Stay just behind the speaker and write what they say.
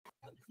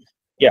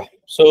Yeah.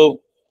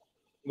 So,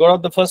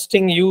 Gaurav, the first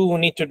thing you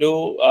need to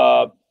do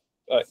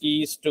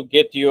is to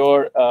get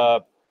your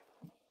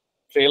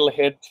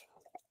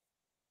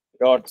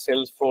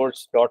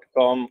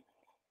trailhead.salesforce.com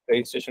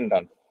registration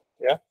done.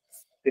 Yeah.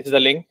 This is the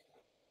link,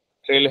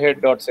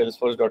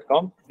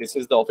 trailhead.salesforce.com. This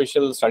is the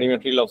official study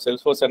material of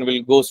Salesforce, and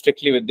we'll go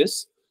strictly with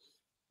this.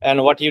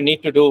 And what you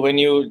need to do when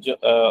you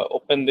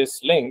open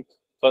this link,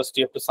 first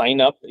you have to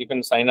sign up. You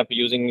can sign up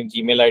using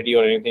Gmail ID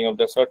or anything of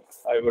the sort.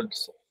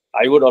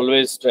 I would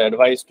always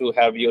advise to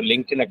have your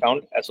LinkedIn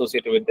account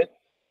associated with it.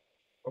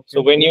 Okay.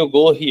 So when you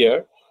go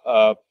here,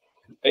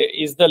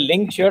 is the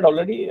link shared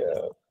already,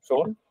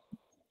 shown?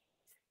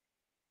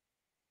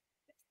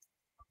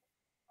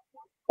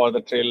 For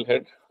the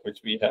trailhead,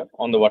 which we have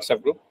on the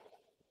WhatsApp group.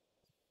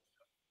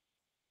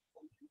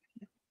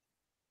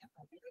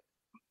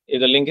 If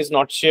the link is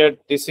not shared,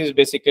 this is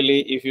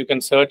basically, if you can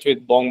search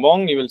with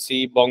BongBong, you will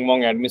see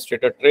BongBong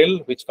Administrator Trail,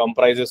 which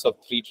comprises of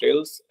 3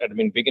 trails: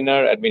 Admin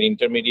Beginner, Admin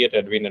Intermediate,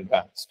 Admin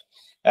Advanced.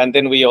 And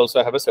then we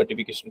also have a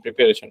certification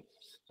preparation.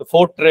 So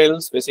 4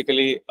 trails,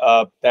 basically,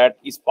 that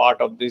is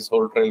part of this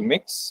whole trail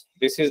mix.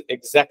 This is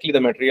exactly the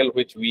material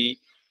which we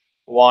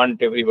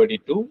want everybody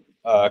to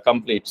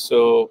complete.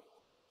 So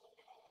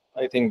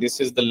I think this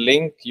is the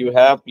link you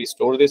have. Please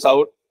store this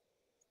out.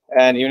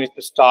 And you need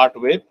to start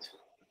with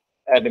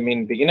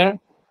Admin Beginner,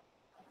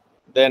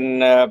 then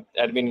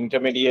Admin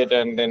Intermediate,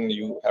 and then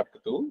you have to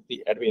do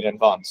the Admin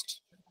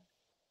Advanced.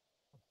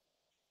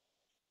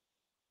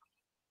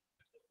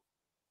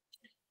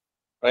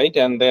 Right,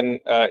 and then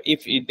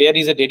if there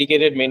is a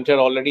dedicated mentor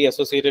already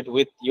associated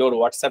with your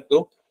WhatsApp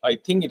group, I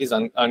think it is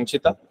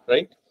Anshita,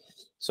 right?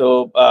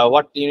 So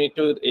what you need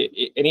to,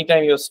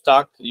 anytime you're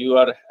stuck, you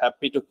are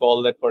happy to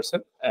call that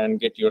person and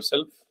get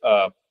yourself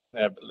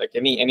like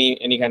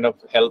any kind of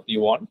help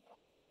you want.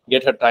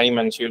 Get her time,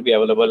 and she will be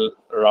available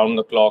around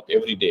the clock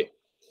every day.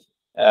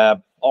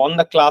 On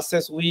the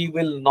classes, we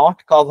will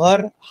not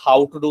cover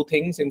how to do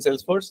things in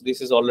Salesforce.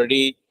 This is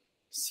already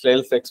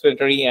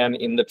self-explanatory, and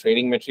in the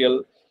training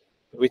material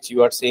which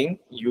you are seeing,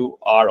 you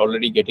are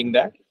already getting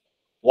that.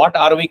 What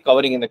are we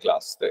covering in the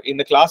class? In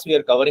the class, we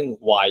are covering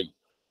why.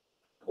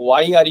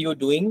 Why are you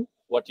doing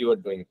what you are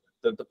doing?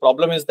 The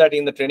problem is that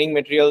in the training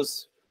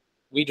materials,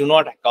 we do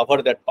not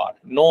cover that part.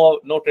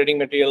 No training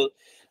material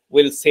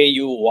will say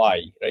you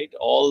why, right?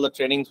 All the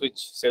trainings which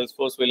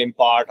Salesforce will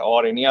impart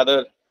or any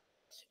other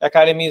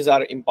academies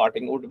are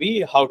imparting would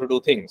be how to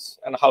do things.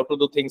 And how to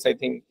do things, I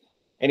think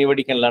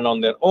anybody can learn on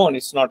their own.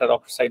 It's not a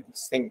rocket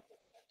science thing.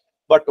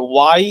 But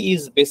why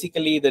is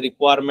basically the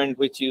requirement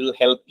which will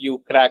help you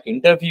crack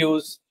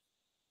interviews,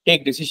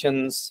 take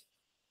decisions,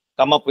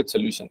 come up with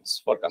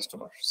solutions for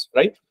customers,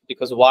 right?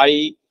 Because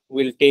why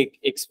will take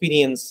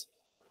experience.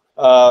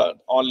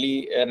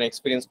 Only an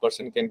experienced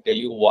person can tell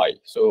you why.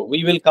 So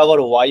we will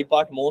cover why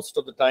part most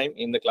of the time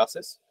in the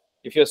classes.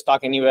 If you're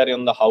stuck anywhere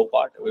on the how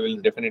part, we will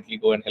definitely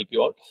go and help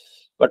you out.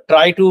 But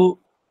try to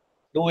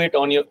do it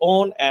on your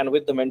own and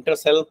with the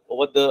mentor's help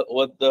over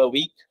the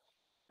week,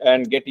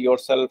 and get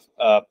yourself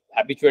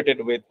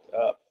habituated with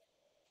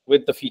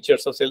the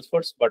features of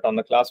Salesforce. But on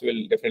the class,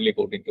 we'll definitely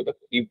go into the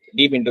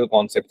deep into the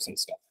concepts and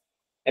stuff.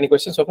 Any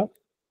questions so far?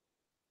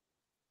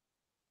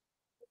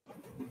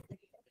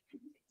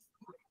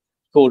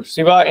 Cool.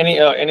 Shiva,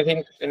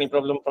 any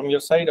problem from your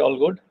side? All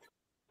good?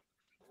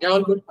 Yeah,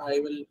 all good. I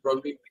will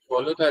probably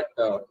follow that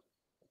the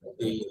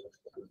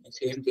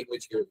same thing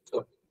which you.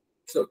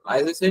 So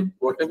as I said,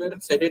 whatever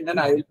said and done,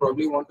 I will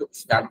probably want to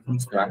start from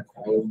scratch.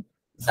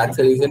 That's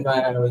the reason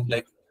why I was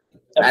like,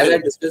 absolutely. As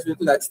I discussed with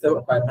you, that's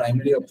the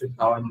primary object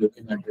how I'm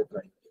looking at it,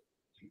 right?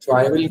 So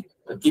I will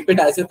keep it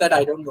as if that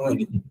I don't know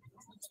anything.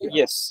 Yeah.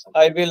 Yes,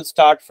 I will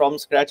start from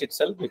scratch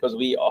itself, because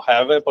we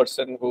have a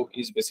person who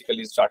is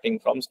basically starting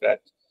from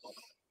scratch.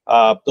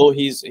 Though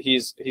he's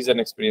an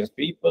experienced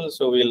people,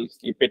 so we'll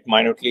keep it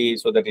minutely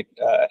so that it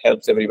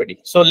helps everybody.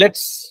 So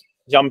let's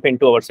jump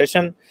into our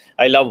session.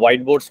 I love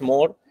whiteboards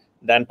more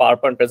than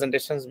PowerPoint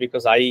presentations,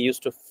 because I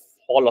used to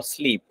fall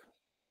asleep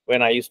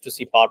when I used to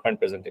see PowerPoint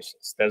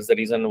presentations. That's the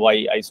reason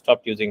why I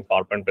stopped using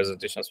PowerPoint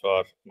presentations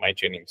for my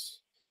trainings.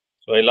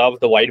 So I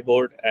love the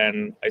whiteboard,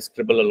 and I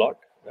scribble a lot.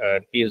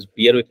 Please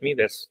bear with me.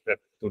 That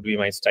would be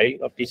my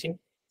style of teaching.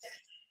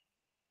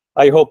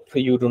 I hope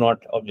you do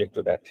not object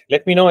to that.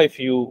 Let me know if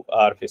you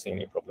are facing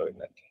any problem in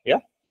that. Yeah.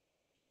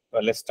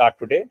 Well, let's start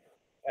today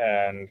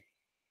and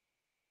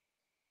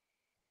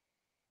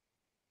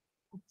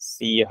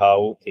see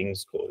how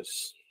things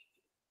goes.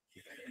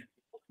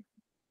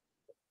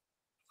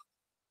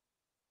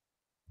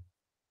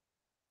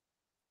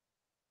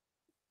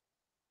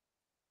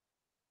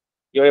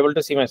 You're able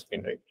to see my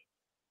screen, right?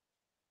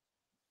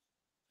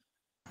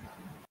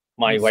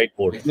 My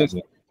whiteboard.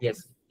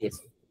 Yes.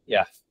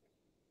 Yeah.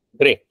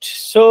 Great.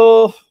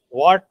 So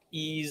what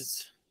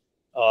is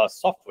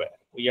software?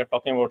 We are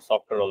talking about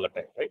software all the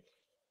time, right?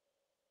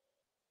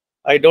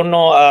 I don't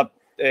know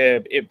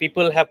if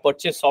people have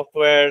purchased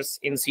softwares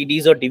in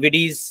CDs or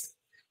DVDs.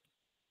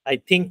 I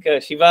think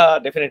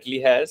Shiva definitely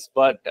has,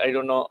 but I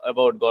don't know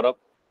about Gaurav.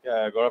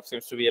 Gaurav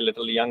seems to be a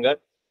little younger.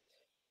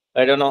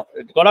 I don't know.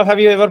 Gaurav, have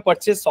you ever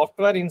purchased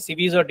software in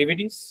CVs or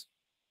DVDs?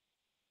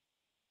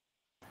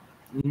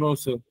 No,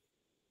 sir.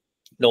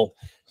 No.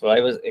 So I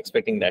was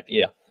expecting that.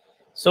 Yeah.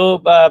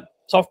 So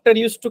software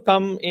used to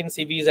come in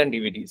CVs and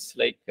DVDs.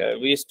 Like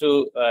we used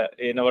to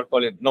in our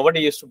college,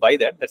 nobody used to buy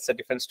that. That's a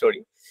different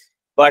story.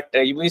 But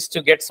we used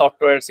to get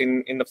softwares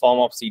in the form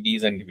of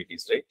CDs and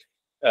DVDs, right?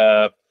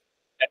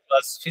 That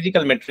was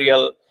physical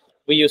material.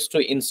 We used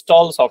to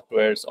install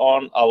softwares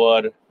on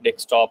our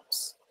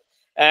desktops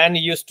and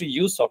used to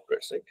use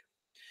softwares, right?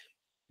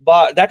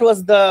 But that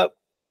was the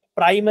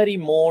primary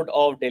mode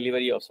of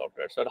delivery of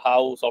software. So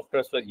how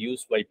softwares were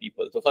used by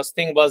people. So first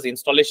thing was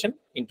installation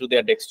into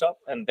their desktop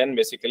and then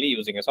basically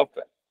using a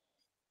software.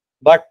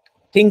 But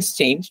things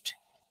changed.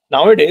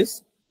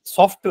 Nowadays,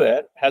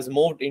 software has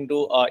moved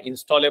into a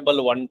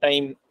installable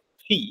one-time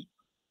fee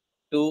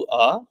to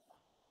a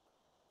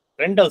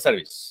rental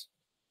service.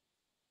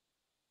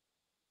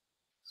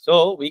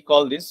 So we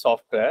call this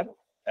software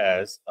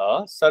as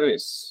a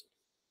service.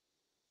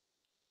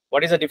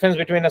 What is the difference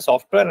between a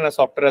software and a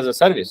software as a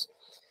service?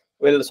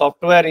 Well,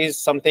 software is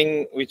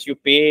something which you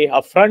pay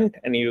upfront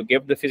and you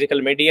give the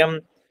physical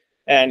medium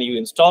and you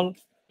install.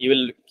 You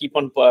will keep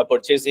on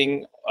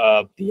purchasing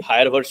the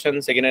higher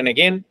versions again and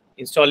again,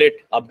 install it,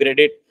 upgrade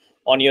it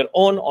on your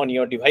own, on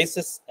your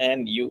devices,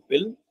 and you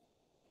will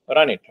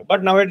run it.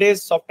 But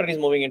nowadays, software is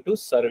moving into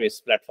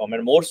service platform,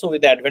 and more so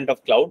with the advent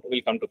of cloud.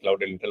 We'll come to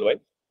cloud in a little while.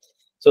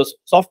 So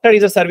software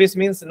is a service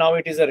means now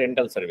it is a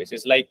rental service.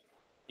 It's like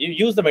you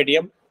use the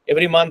medium,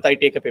 every month I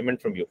take a payment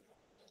from you.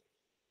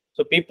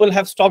 So people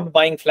have stopped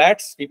buying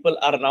flats. People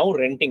are now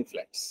renting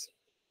flats.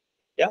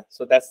 Yeah,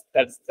 so that's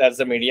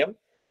the medium.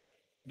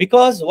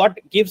 Because what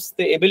gives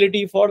the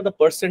ability for the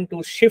person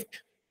to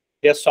shift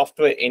their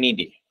software any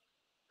day.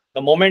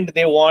 The moment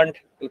they want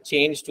to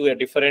change to a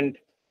different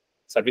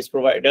service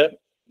provider,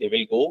 they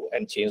will go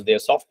and change their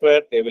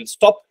software. They will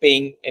stop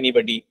paying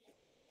anybody,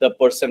 the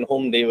person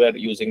whom they were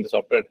using the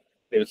software.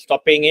 They will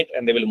stop paying it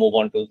and they will move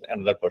on to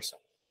another person.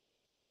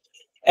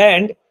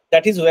 And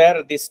that is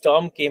where this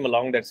term came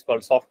along that's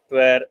called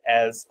software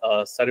as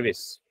a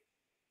service.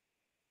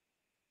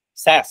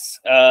 SaaS,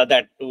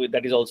 that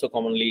is also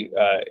commonly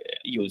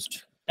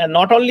used. And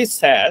not only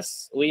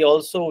SaaS, we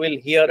also will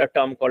hear a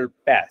term called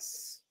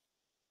PaaS,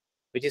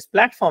 which is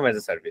platform as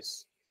a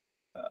service.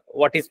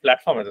 What is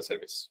platform as a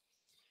service?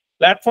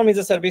 Platform as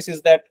a service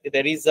is that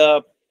there is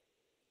a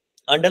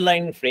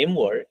underlying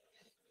framework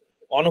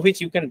on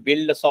which you can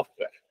build a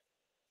software.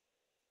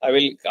 I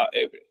will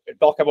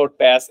talk about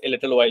PaaS a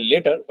little while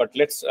later, but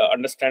let's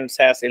understand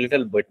SaaS a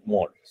little bit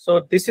more.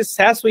 So this is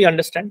SaaS, we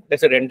understand.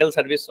 There's a rental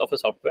service of a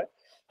software.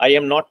 I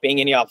am not paying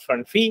any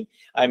upfront fee.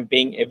 I'm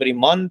paying every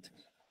month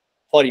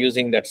for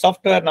using that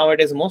software.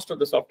 Nowadays, most of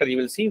the software you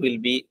will see will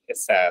be a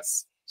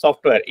SaaS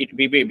software. It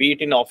be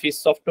it in office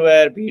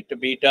software, be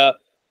it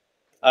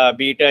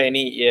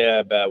any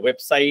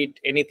website,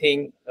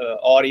 anything,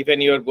 or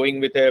even you're going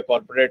with a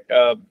corporate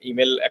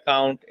email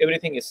account,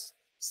 everything is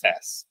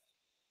SaaS.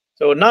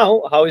 So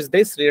now, how is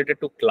this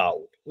related to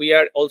cloud? We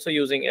are also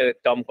using a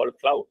term called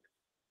cloud.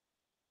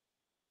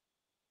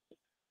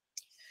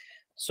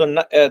 So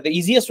the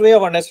easiest way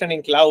of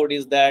understanding cloud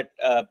is that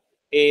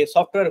a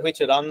software which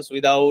runs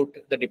without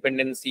the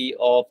dependency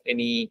of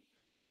any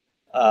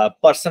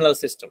personal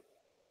system.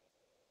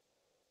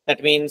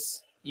 That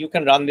means you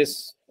can run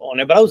this on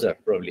a browser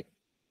probably.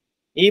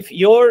 If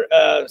your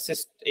there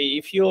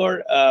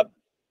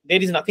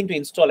is nothing to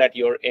install at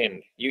your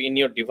end, in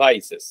your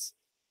devices,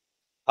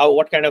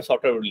 what kind of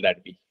software will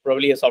that be?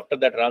 Probably a software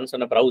that runs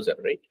on a browser,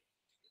 right?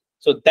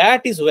 So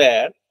that is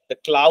where the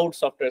cloud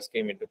softwares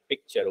came into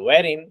picture,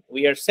 wherein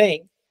we are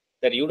saying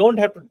that you don't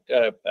have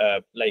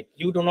to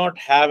you do not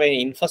have an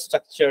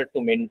infrastructure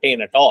to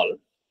maintain at all.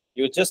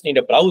 You just need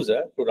a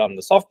browser to run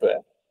the software,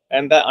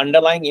 and the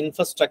underlying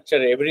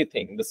infrastructure,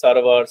 everything, the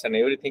servers and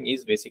everything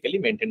is basically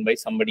maintained by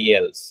somebody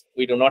else.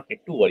 We do not need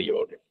to worry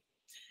about it.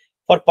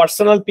 For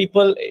personal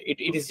people,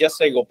 it is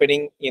just like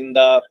opening in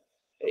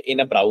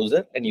a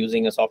browser and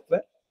using a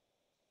software,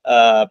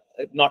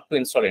 not to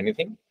install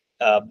anything.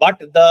 But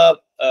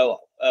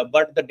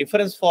the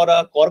difference for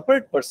a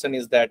corporate person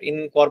is that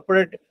in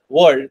corporate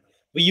world,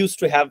 we used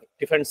to have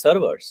different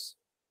servers.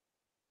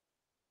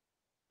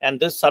 And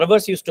those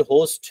servers used to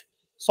host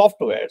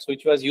softwares,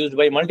 which was used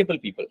by multiple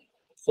people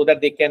so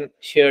that they can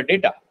share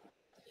data.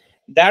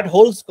 That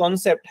whole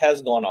concept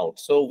has gone out.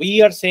 So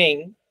we are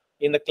saying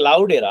in the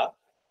cloud era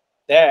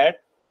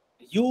that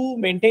you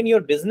maintain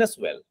your business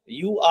well.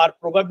 You are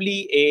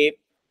probably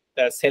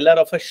a seller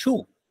of a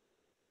shoe.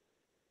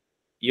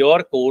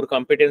 Your core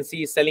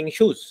competency is selling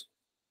shoes.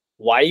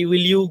 Why will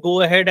you go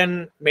ahead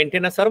and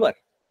maintain a server?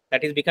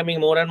 That is becoming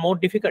more and more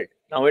difficult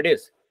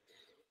nowadays.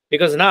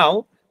 Because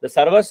now the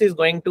servers is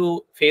going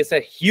to face a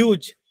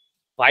huge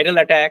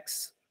viral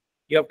attacks.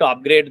 You have to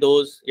upgrade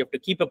those. You have to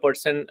keep a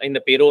person in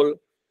the payroll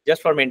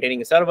just for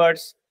maintaining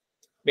servers.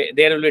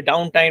 There will be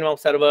downtime of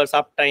servers,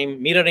 uptime,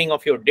 mirroring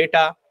of your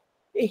data,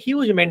 a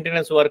huge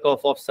maintenance work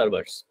of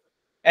servers.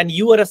 And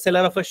you are a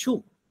seller of a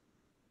shoe.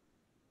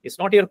 It's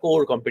not your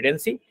core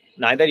competency.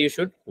 Neither you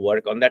should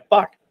work on that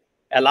part.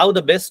 allow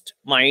the best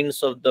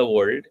minds of the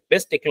world,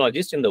 best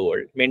technologists in the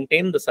world,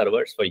 maintain the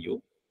servers for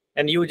you,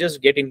 and you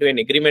just get into an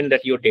agreement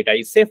that your data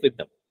is safe with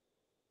them.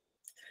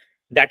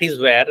 That is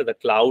where the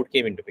cloud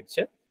came into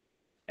picture.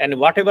 And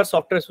whatever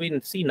softwares we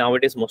see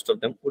nowadays, most of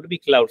them would be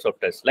cloud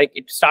softwares. Like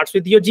it starts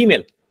with your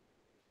Gmail.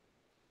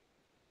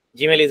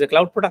 Gmail is a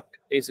cloud product.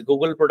 It's a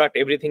Google product.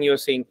 Everything you're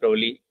seeing,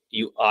 probably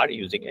you are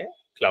using a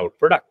cloud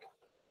product.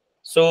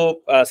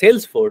 So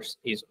Salesforce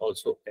is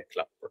also a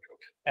cloud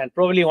product, and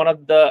probably one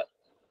of the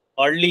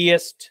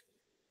earliest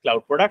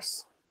cloud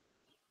products.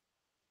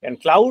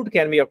 And cloud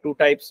can be of two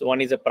types.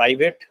 One is a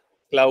private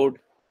cloud.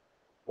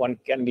 One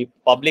can be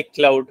public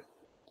cloud.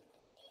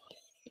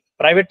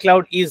 Private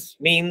cloud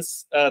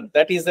means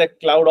that is a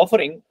cloud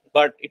offering,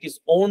 but it is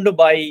owned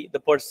by the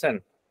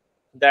person,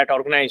 that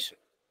organization,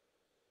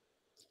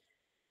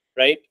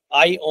 right?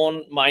 I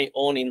own my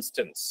own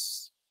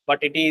instance, but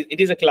it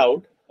is a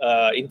cloud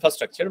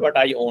infrastructure, but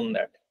I own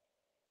that.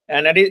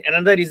 And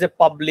another is a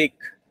public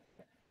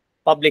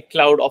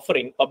cloud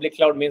offering. Public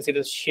cloud means it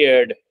is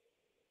shared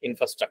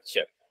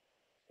infrastructure,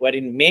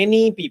 wherein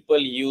many people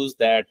use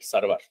that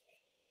server.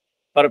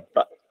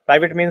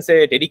 Private means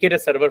a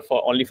dedicated server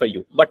only for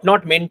you, but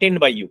not maintained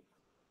by you.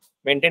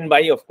 Maintained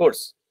by, of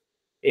course,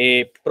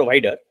 a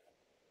provider.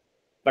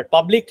 But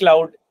public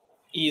cloud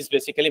is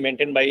basically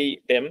maintained by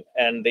them,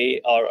 and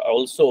they are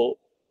also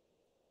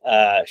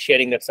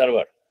sharing that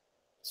server.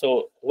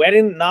 So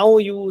wherein now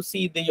you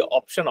see the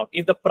option of,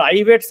 if the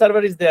private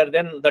server is there,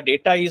 then the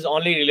data is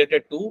only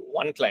related to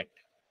one client,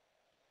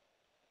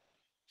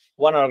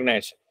 one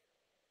organization,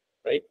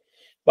 right?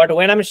 But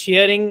when I'm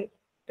sharing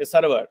a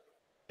server,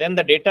 then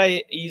the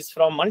data is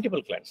from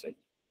multiple clients, right?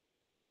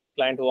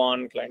 Client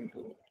 1, client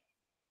 2.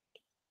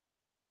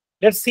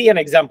 Let's see an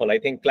example. I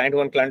think client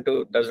 1, client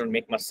 2 doesn't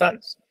make much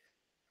sense.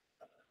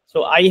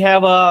 So I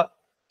have a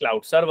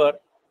cloud server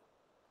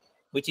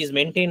which is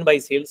maintained by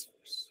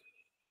Salesforce.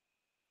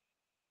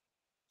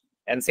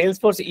 And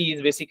Salesforce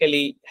is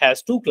basically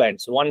has two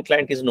clients. One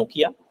client is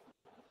Nokia.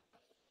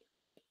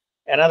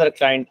 Another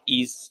client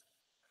is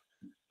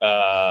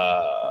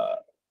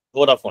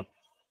Vodafone.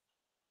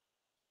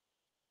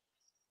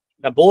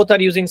 Now both are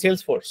using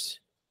Salesforce.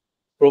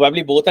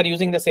 Probably both are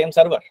using the same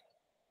server.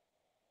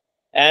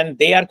 And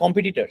they are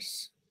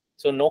competitors.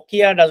 So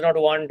Nokia does not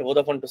want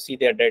Vodafone to see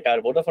their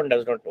data. Vodafone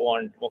does not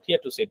want Nokia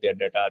to see their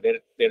data. There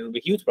will be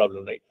huge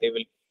problem, right? They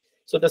will.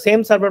 So the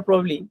same server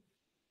probably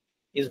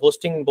is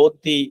hosting both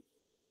the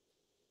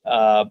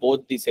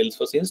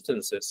Salesforce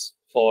instances,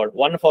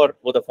 one for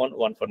Vodafone,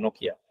 one for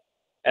Nokia,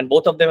 and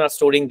both of them are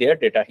storing their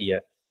data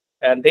here.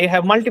 And they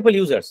have multiple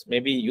users,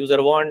 maybe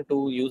user 1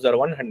 to user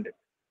 100.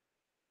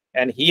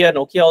 And here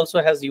Nokia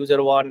also has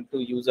user 1 to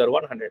user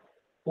 100.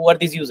 Who are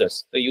these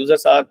users? The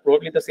users are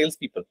probably the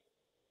salespeople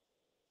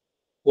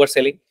who are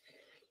selling.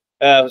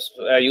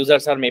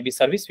 Users are maybe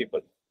service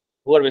people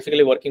who are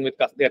basically working with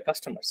their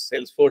customers.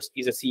 Salesforce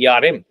is a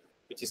CRM,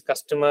 which is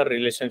customer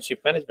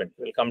relationship management.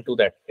 We'll come to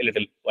that a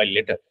little while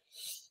later.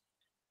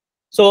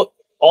 So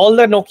all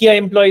the Nokia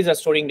employees are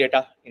storing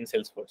data in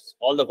Salesforce.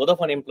 All the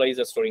Vodafone employees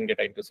are storing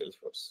data into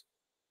Salesforce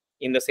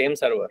in the same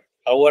server.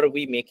 How are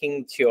we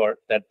making sure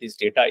that this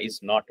data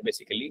is not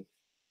basically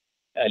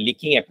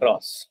leaking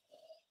across?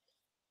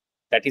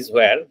 That is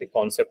where the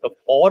concept of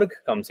org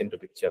comes into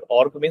picture.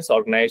 Org means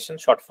organization,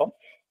 short form.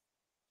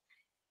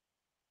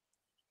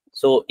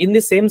 So in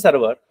the same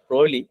server,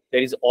 probably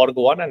there is org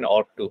 1 and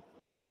org 2.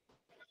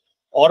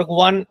 Org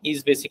 1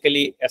 is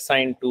basically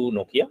assigned to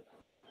Nokia,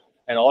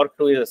 and org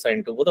 2 is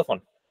assigned to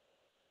Vodafone.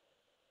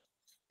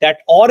 That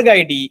org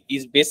ID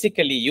is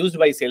basically used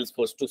by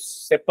Salesforce to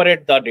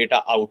separate the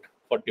data out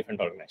for different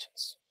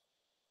organizations.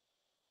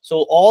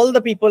 So all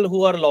the people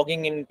who are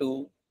logging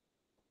into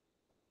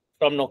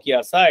from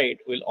Nokia side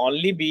will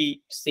only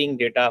be seeing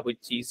data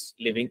which is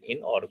living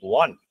in org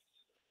 1.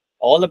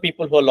 All the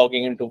people who are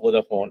logging into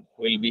Vodafone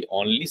will be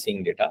only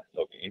seeing data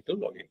logging into.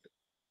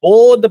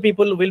 Both the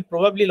people will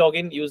probably log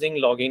in using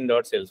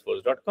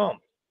login.salesforce.com.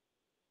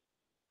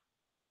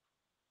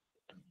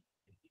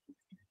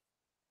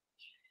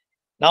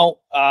 Now,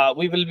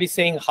 we will be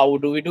saying, how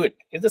do we do it?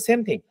 It's the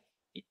same thing.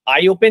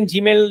 I open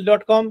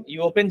gmail.com,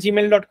 you open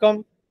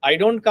gmail.com. I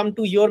don't come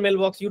to your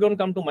mailbox, you don't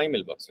come to my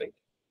mailbox, right?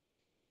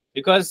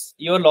 Because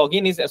your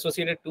login is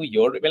associated to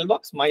your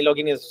mailbox, my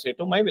login is associated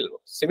to my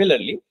mailbox.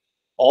 Similarly,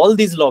 all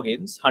these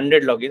logins,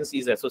 100 logins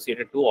is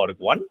associated to org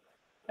 1,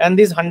 and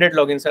these 100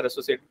 logins are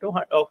associated to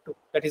org 2.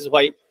 That is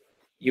why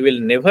you will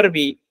never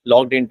be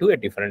logged into a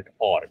different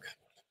org.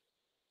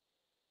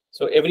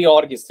 So every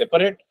org is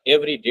separate,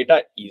 every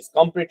data is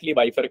completely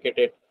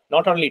bifurcated.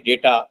 Not only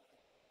data,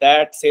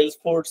 that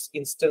Salesforce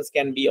instance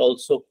can be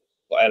also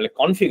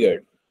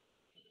configured.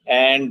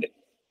 And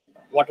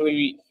what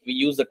we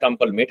use the term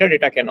called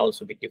metadata can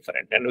also be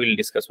different, and we'll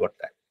discuss what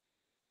that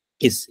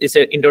is. It's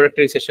an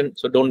introductory session,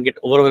 so don't get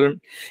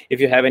overwhelmed.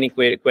 If you have any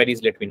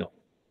queries, let me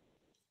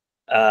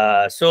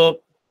know.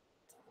 So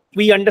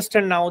we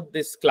understand now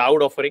this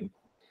cloud offering.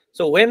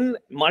 So when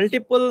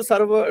multiple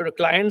server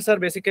clients are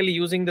basically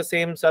using the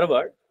same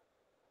server,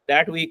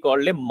 that we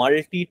call a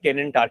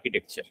multi-tenant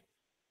architecture.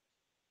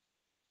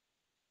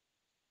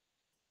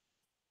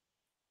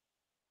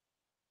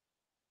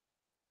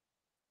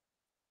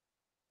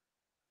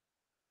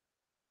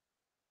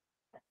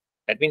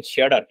 That means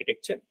shared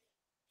architecture.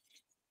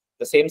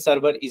 The same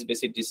server is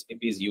basically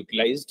is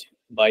utilized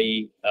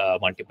by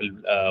multiple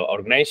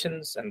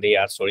organizations, and they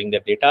are storing their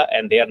data,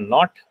 and they are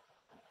not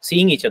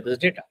seeing each other's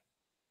data.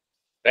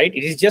 Right?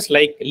 It is just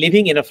like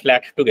living in a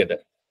flat together.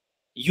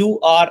 You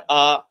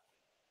are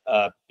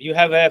you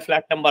have a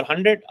flat number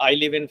 100. I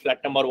live in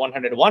flat number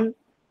 101.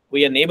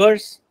 We are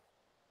neighbors.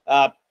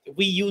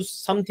 We use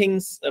some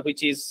things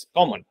which is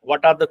common.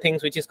 What are the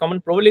things which is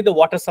common? Probably the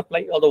water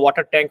supply or the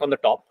water tank on the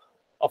top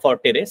of our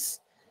terrace.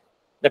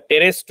 The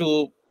terrace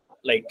to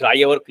like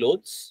dry our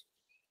clothes.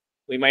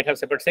 We might have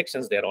separate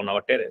sections there on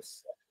our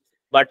terrace.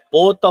 But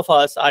both of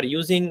us are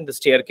using the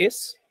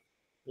staircase.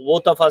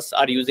 Both of us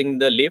are using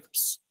the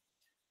lifts.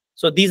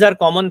 So these are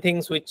common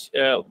things which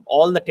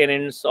all the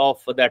tenants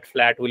of that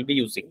flat will be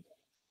using.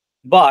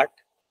 But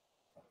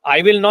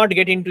I will not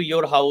get into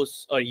your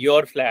house or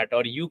your flat,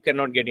 or you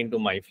cannot get into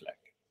my flat,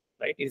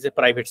 right? It is a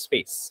private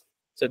space.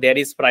 So there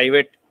is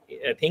private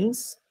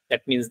things,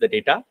 that means the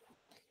data,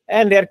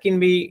 and there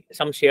can be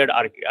some shared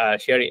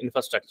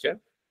infrastructure,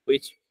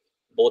 which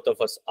both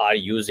of us are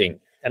using.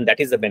 And that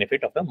is the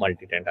benefit of a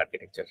multi-tenant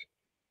architecture.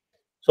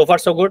 So far,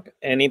 so good.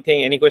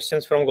 Any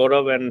questions from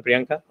Gaurav and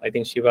Priyanka? I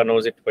think Shiva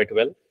knows it quite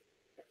well.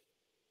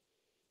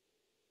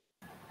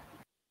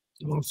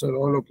 No, sir,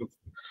 all okay.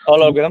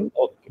 All of them?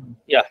 Okay.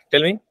 Yeah,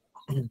 tell me.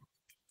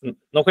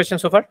 No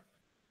questions so far?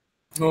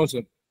 No,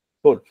 sir.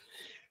 Cool.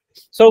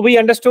 So we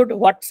understood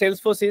what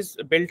Salesforce is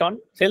built on.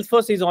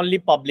 Salesforce is only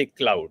public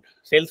cloud.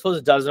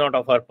 Salesforce does not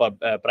offer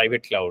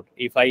private cloud.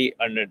 If I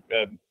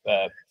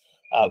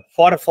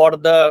for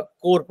the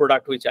core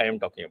product which I am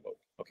talking about,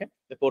 okay,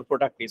 the core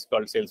product is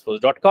called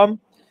Salesforce.com.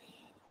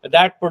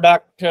 That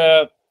product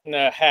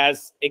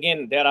has,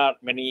 again, there are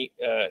many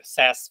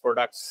SaaS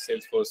products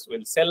Salesforce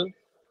will sell.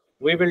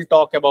 We will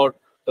talk about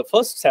the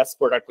first SaaS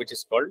product, which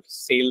is called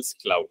Sales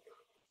Cloud.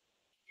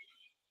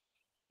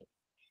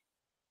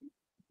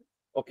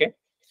 Okay.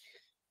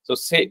 So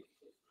say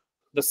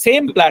the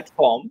same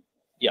platform.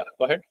 Yeah,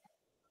 go ahead.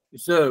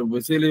 Sir,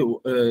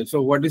 basically,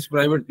 so what is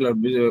private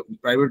cloud?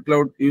 Private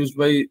cloud used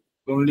by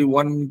only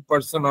one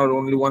person or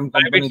only one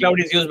company? Private cloud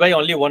is used by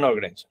only one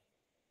organization.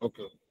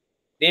 Okay.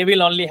 They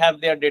will only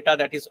have their data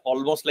that is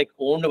almost like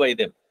owned by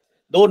them,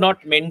 though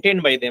not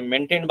maintained by them,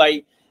 maintained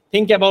by,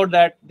 think about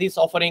that this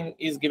offering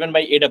is given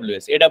by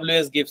AWS.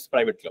 AWS gives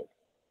private cloud.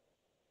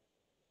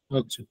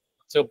 Okay.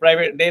 So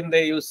private, then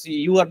you see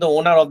you are the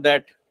owner of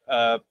that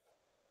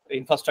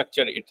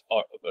infrastructure,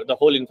 or the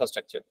whole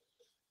infrastructure,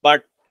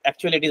 but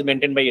actually it is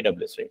maintained by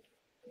AWS, right?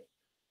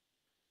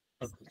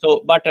 Okay.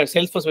 So, but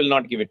Salesforce will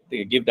not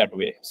give that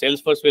way.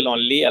 Salesforce will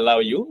only allow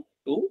you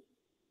to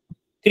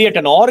create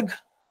an org,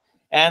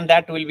 and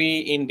that will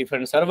be in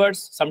different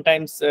servers.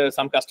 Sometimes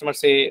some customers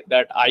say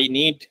that I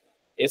need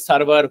a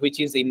server which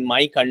is in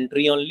my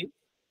country only.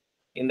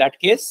 In that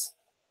case,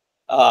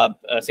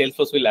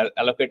 Salesforce will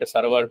allocate a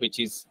server which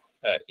is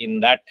in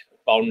that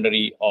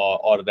boundary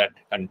or that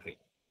country.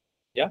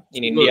 Yeah,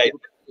 in India.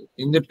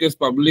 In that case,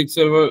 public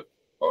server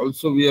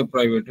also be a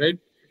private, right?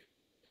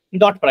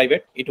 Not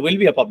private. It will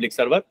be a public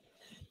server,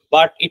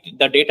 but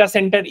the data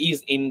center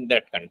is in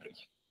that country.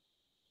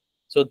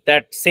 So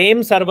that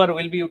same server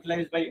will be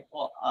utilized by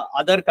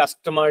other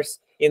customers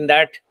in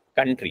that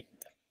country.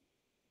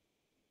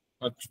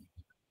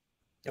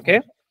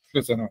 Okay.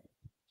 Yes, sir.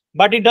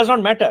 But it does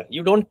not matter.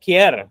 You don't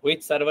care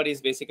which server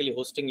is basically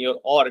hosting your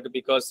org,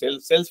 because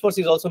Salesforce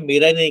is also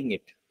mirroring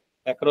it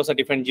across a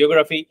different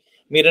geography,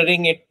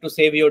 mirroring it to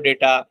save your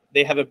data.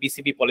 They have a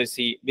BCP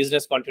policy,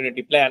 business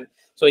continuity plan.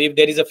 So if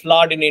there is a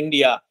flood in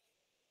India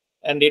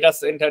and data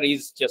center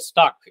is just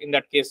stuck, in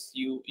that case,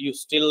 you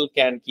still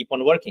can keep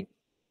on working,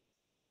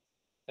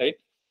 right?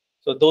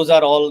 So those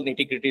are all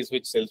nitty-gritties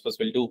which Salesforce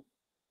will do,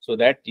 so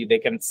that they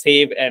can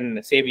save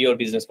your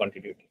business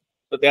continuity.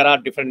 So there are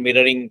different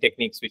mirroring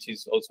techniques which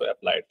is also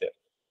applied there.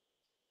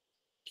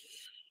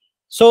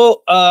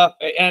 So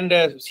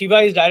Shiva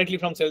is directly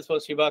from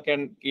Salesforce. Shiva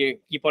can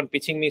keep on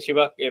pitching me.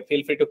 Shiva,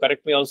 feel free to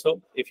correct me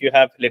also if you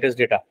have latest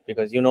data,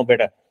 because you know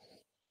better.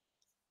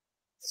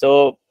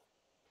 So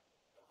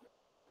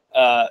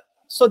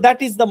so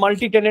that is the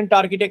multi-tenant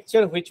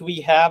architecture which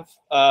we have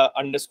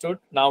understood.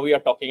 Now we are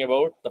talking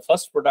about the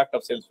first product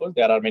of Salesforce.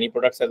 There are many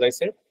products, as I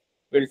said.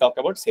 We'll talk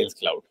about Sales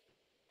Cloud.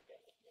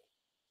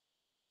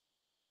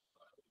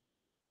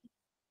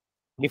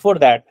 Before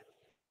that,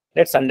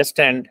 let's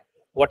understand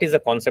what is the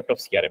concept of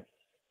CRM.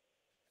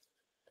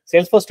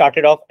 Salesforce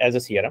started off as a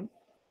CRM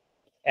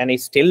and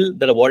is still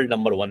the world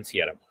 #1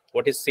 CRM.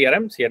 What is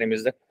CRM? CRM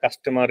is the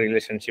customer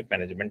relationship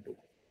management tool.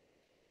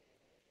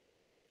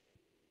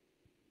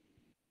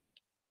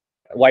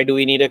 Why do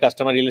we need a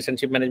customer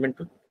relationship management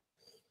tool?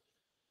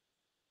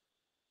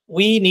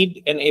 We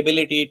need an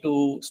ability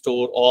to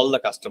store all the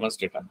customers'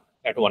 data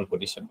at one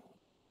position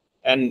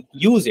and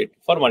use it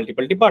for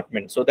multiple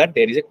departments, so that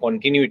there is a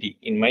continuity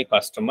in my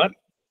customer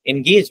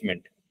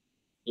engagement.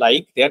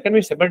 Like there can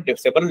be several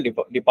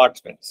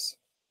departments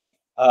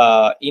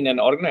in an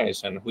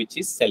organization which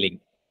is selling.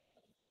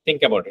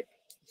 Think about it.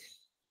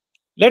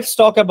 Let's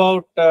talk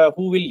about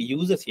who will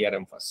use a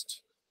CRM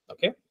first.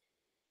 Okay.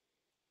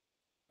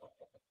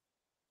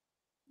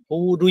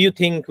 Who do you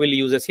think will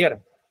use a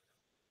CRM?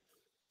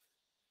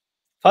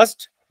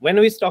 First, when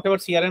we talk about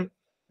CRM,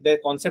 the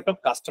concept of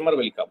customer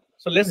will come.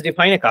 So let's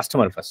define a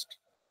customer first.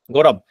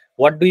 Gaurav,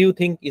 what do you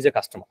think is a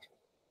customer?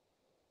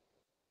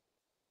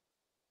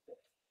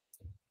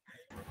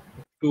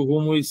 To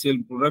whom we sell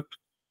product.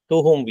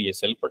 To whom we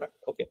sell product.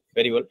 Okay,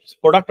 very well.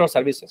 Product or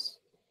services,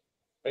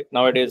 right?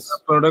 Nowadays,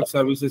 Product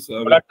services.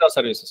 Product or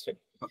services. Right?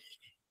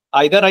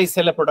 Either I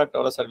sell a product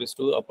or a service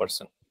to a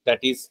person. That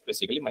is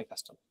basically my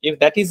customer. If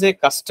that is a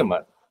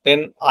customer,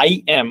 then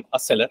I am a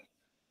seller,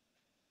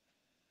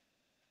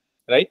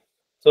 right?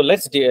 So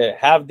let's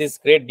have this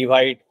great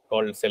divide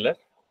called seller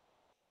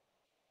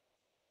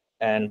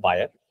and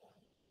buyer.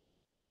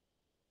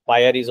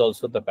 Buyer is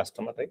also the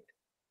customer, right?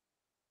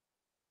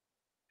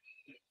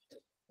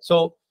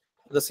 So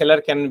the seller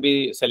can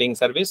be selling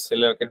service,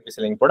 seller can be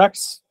selling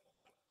products.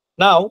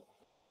 Now,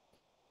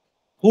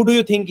 who do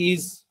you think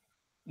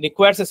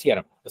requires a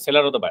CRM, the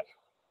seller or the buyer?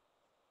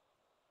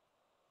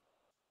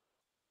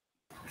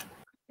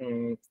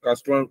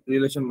 Customer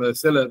relation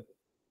seller.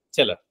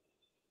 Seller.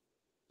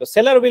 The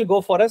seller will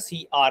go for a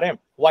CRM.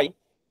 Why?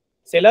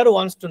 Seller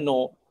wants to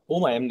know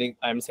whom I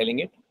am selling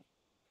it.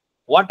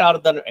 What are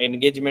the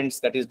engagements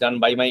that is done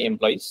by my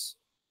employees?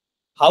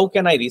 How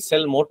can I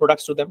resell more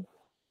products to them?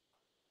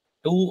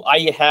 Do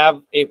I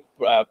have a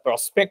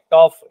prospect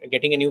of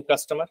getting a new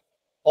customer?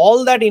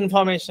 All that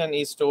information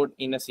is stored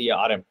in a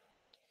CRM.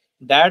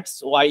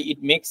 That's why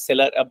it makes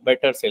seller a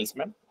better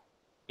salesman.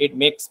 It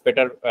makes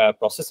better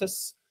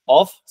processes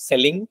of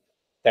selling.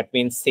 That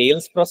means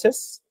sales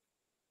process,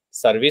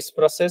 service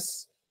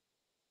process,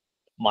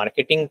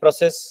 marketing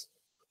process,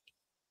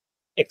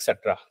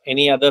 etc.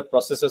 Any other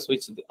processes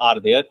which are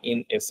there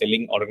in a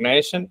selling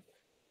organization,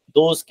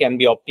 those can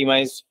be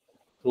optimized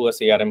through a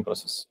CRM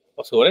process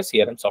or through a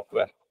CRM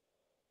software.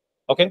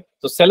 Okay,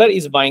 so seller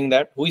is buying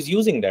that. Who is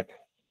using that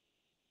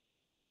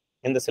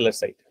in the seller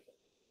side?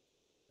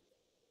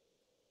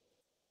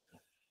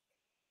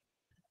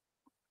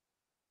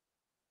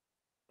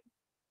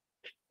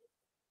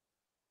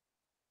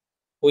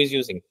 Who is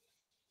using?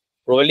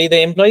 Probably the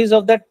employees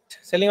of that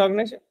selling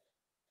organization,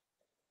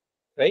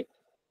 right?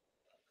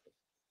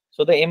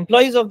 So the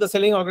employees of the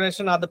selling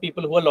organization are the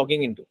people who are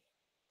logging into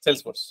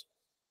Salesforce.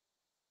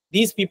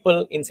 These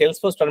people in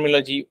Salesforce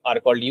terminology are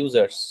called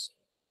users.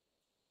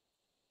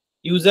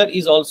 User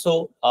is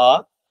also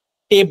a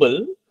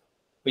table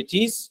which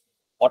is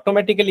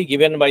automatically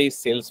given by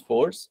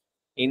Salesforce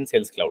in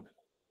Sales Cloud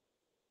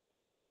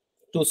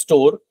to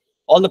store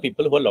all the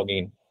people who are logging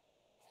in.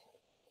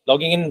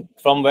 Logging in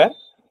from where?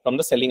 From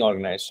the selling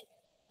organization.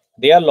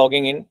 They are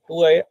logging in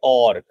to a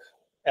org.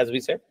 As we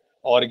said,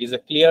 org is a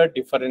clear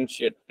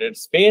differentiated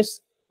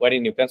space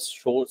wherein you can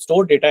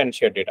store data and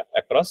share data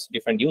across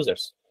different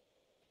users.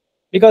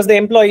 Because the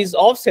employees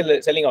of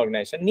selling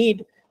organization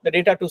need the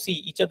data to see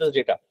each other's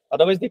data.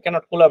 Otherwise, they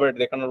cannot collaborate,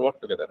 they cannot work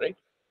together, right?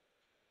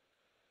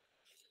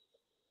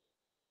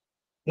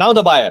 Now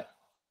the buyer.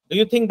 Do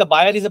you think the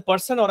buyer is a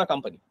person or a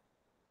company?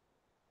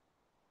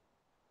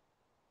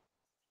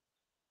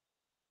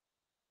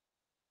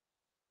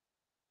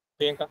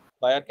 Priyanka,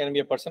 buyer can be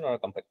a person or a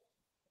company.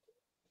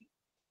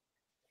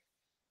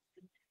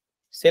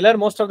 Seller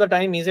most of the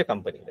time is a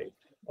company, right?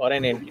 Or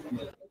an entity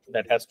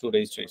that has two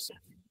registrations.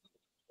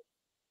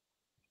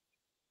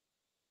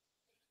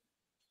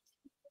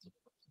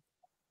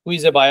 Who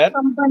is a buyer?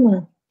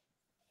 Company.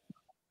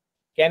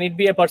 Can it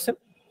be a person?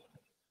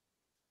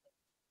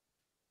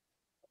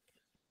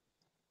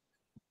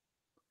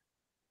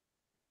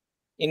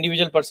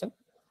 Individual person?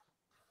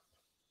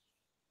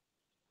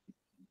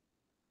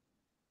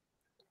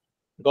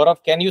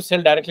 Gaurav, can you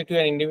sell directly to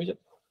an individual?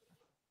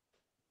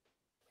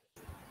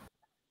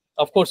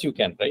 Of course you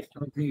can, right? I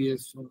think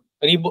yes.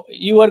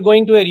 You are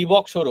going to a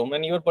Reebok showroom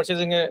and you are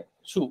purchasing a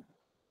shoe.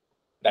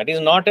 That is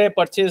not a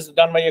purchase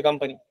done by a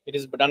company. It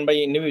is done by an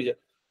individual.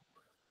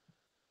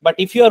 But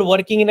if you are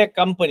working in a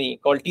company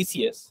called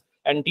TCS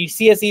and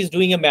TCS is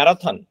doing a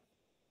marathon,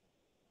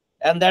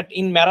 and that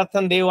in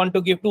marathon they want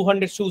to give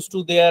 200 shoes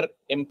to their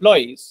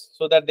employees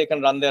so that they can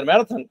run their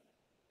marathon,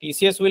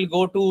 TCS will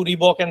go to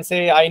Reebok and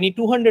say, I need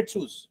 200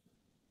 shoes.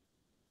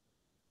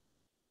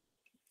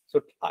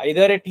 So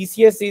either a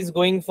TCS is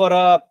going for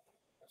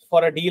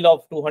a deal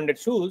of 200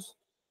 shoes,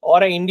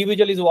 or an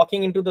individual is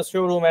walking into the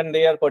showroom and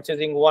they are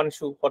purchasing one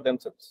shoe for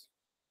themselves.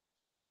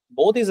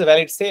 Both is a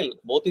valid sale.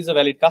 Both is a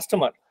valid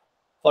customer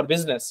for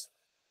business.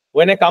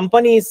 When a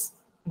company is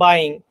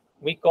buying,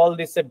 we call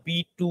this a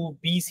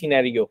B2B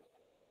scenario.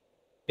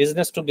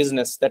 Business to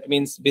business. That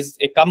means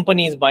a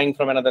company is buying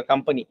from another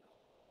company.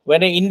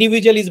 When an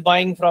individual is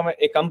buying from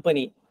a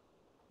company,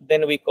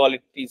 then we call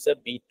it is a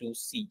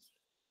B2C,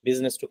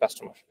 business to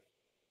customer.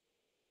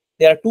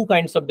 There are two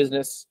kinds of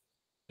business.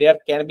 There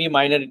can be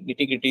minor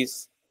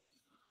nitty-gritties.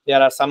 There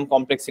are some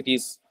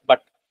complexities,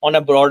 but on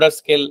a broader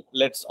scale,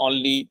 let's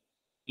only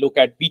look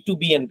at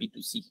B2B and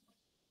B2C.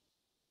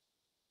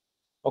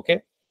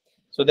 Okay.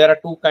 So there are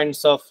two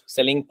kinds of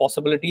selling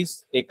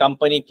possibilities. A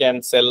company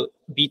can sell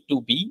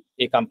B2B,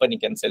 a company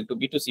can sell to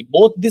B2C.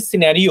 Both these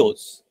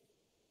scenarios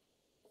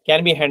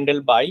can be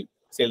handled by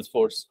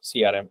Salesforce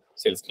CRM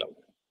Sales Cloud.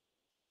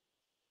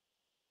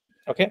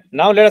 Okay,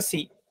 now let us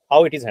see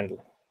how it is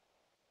handled.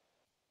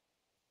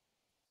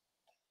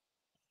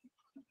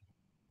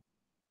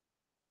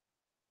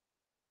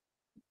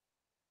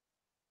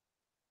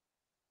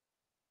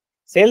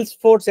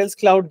 Salesforce Sales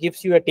Cloud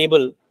gives you a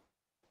table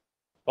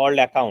called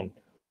account.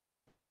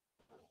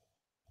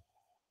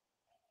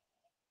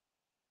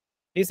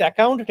 This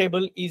account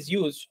table is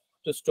used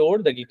to store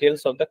the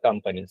details of the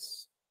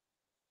companies.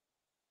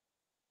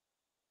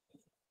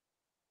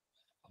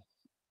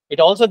 It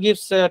also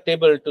gives a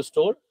table to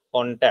store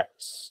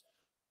contacts.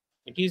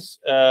 It is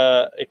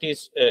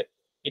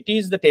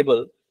the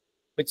table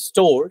which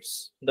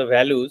stores the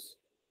values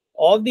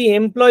of the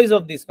employees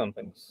of these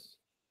companies.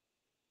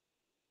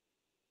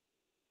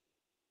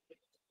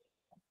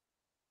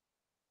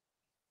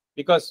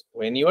 Because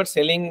when you are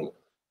selling,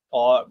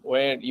 or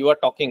when you are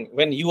talking,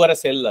 when you are a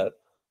seller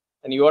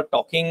and you are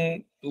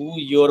talking to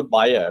your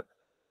buyer,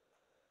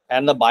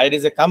 and the buyer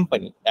is a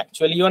company,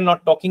 actually you are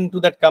not talking to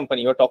that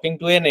company, you are talking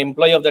to an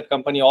employee of that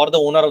company or the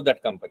owner of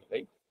that company,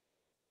 right?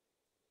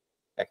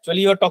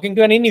 Actually you are talking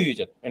to an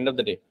individual, end of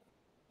the day.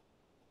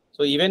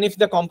 So even if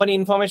the company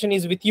information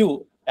is with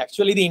you,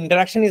 actually the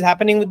interaction is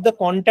happening with the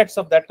contacts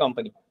of that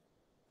company.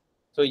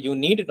 So you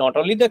need not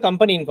only the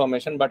company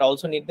information, but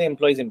also need the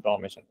employee's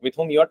information with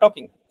whom you are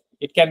talking.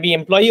 It can be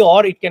employee,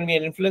 or it can be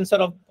an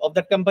influencer of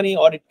that company,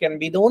 or it can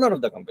be the owner of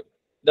the company.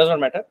 Does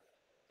not matter.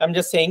 I'm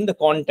just saying the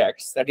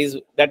contacts. That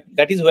is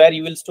where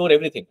you will store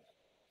everything.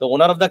 The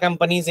owner of the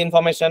company's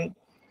information,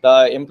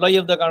 the employee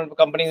of the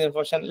company's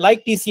information.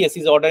 Like TCS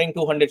is ordering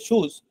 200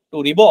 shoes to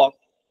Reebok.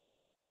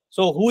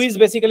 So who is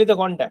basically the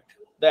contact?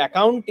 The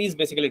account is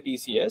basically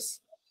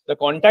TCS. The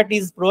contact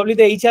is probably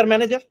the HR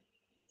manager,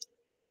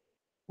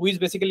 who is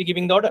basically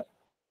giving the order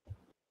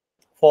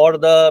for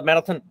the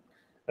marathon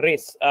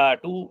race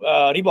to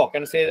Reebok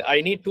and say,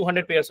 I need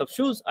 200 pairs of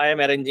shoes. I am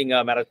arranging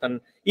a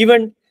marathon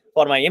event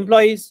for my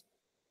employees.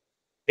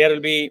 There will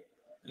be,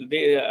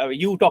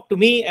 you talk to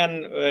me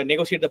and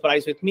negotiate the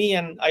price with me,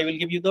 and I will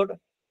give you the order.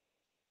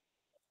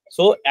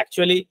 So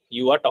actually,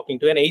 you are talking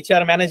to an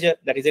HR manager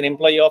that is an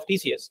employee of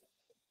TCS.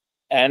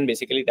 And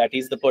basically, that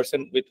is the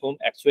person with whom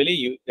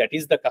actually that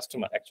is the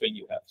customer actually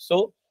you have.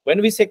 So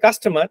when we say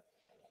customer,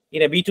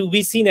 in a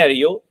B2B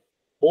scenario,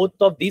 both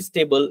of these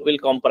table will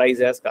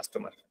comprise as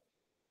customer.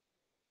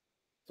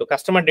 So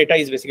customer data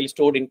is basically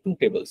stored in two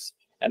tables,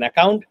 an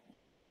account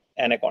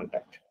and a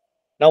contact.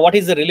 Now, what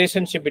is the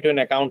relationship between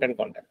account and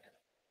contact?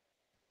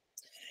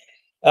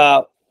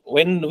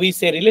 When we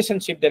say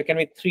relationship, there can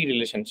be three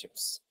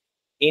relationships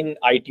in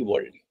IT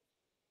world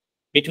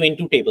between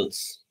two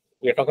tables.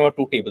 We are talking about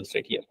two tables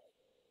right here.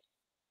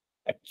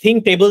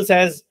 Think tables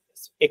as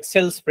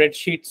Excel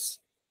spreadsheets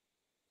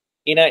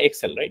in a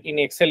Excel, right? In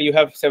Excel, you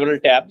have several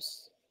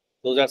tabs.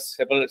 Those are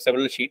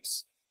several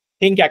sheets.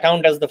 Think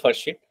account as the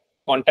first sheet,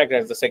 contact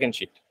as the second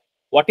sheet.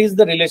 What is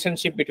the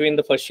relationship between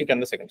the first sheet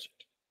and the second sheet?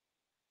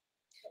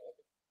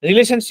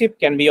 Relationship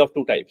can be of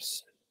two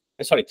types.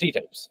 Sorry, three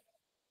types.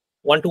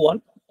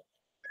 One-to-one.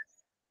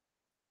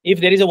 If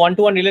there is a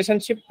one-to-one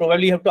relationship,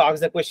 probably you have to ask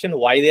the question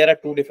why there are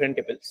two different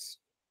tables.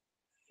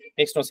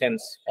 Makes no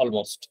sense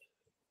almost.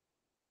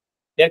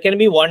 There can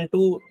be one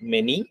to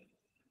many.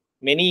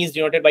 Many is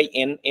denoted by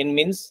n. N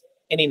means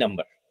any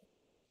number.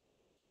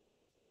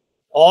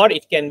 Or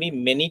it can be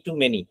many to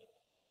many.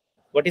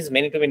 What is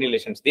many to many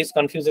relations? This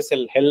confuses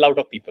a hell out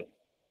of people.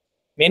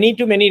 Many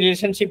to many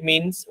relationship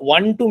means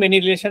one to many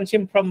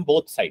relationship from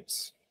both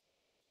sides.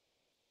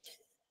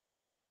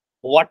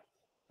 What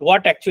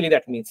actually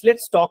that means?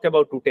 Let's talk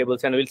about two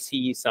tables and we'll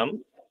see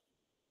some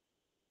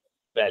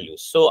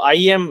values. So I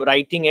am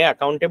writing a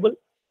account table.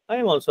 I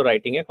am also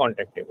writing a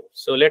contact table.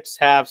 So let's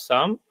have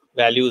some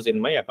values in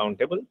my account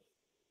table.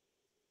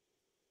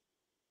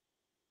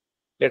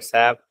 Let's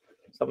have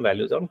some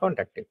values on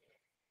contact table.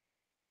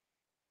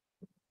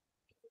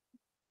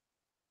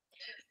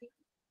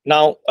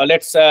 Now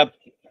let's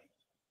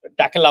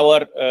tackle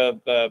our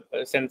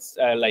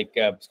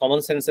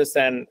common senses,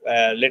 and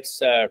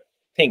let's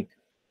think.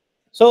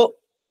 So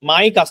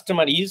my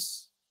customer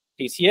is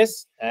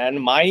TCS,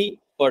 and my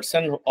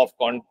person of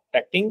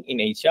contacting in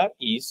HR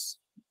is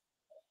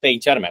the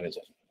HR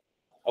manager.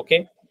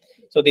 Okay,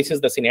 so this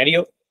is the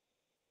scenario.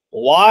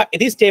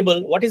 This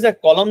table, what is the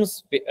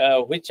columns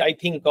which I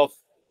think of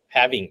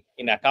having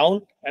in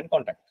account and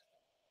contact?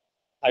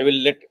 I will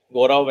let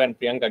Gaurav and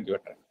Priyanka give a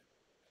try.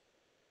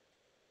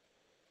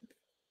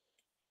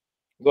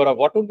 Gaurav,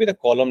 what would be the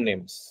column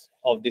names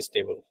of this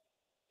table?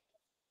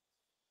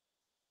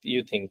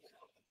 You think?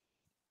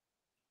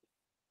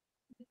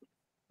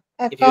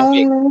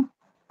 Account,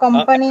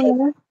 company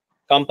name.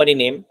 Company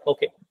name.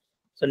 Okay.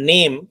 So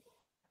name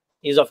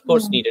is of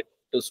course needed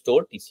to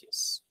store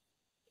TCS.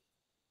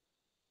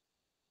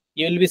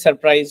 You will be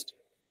surprised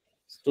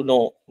to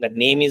know that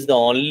name is the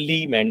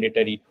only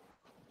mandatory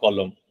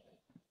column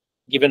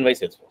given by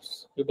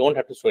Salesforce. You don't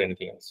have to store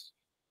anything else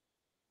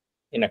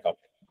in account.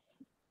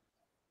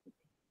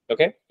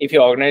 Okay. If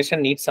your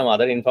organization needs some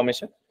other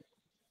information,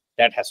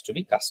 that has to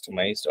be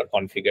customized or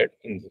configured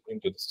into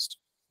the system.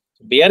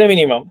 Bare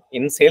minimum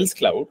in Sales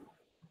Cloud,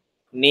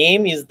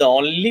 name is the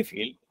only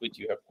field which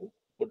you have to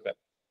put value.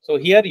 So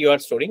here you are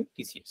storing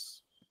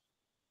TCS.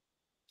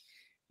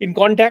 In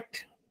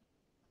contact,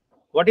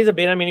 what is the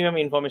bare minimum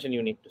information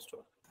you need to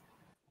store?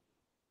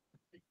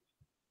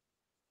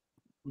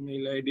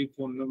 Mail ID,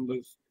 phone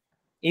numbers.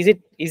 Is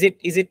it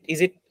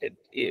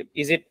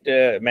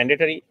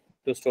mandatory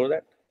to store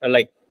that?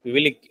 Like,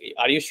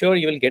 are you sure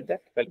you will get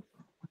that value?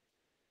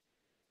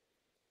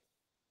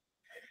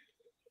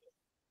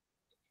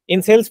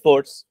 In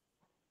Salesforce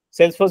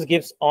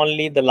gives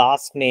only the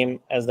last name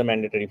as the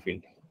mandatory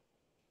field.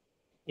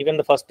 Even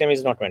the first name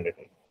is not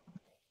mandatory.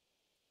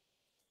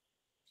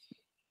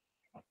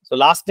 So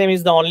last name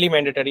is the only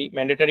mandatory.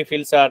 Mandatory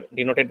fields are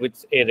denoted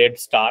with a red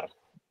star.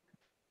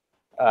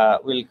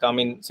 Will come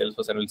in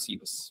Salesforce and we'll see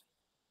this.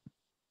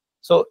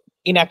 So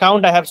in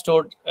account, I have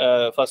stored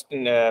first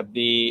in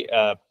the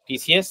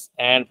TCS,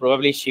 and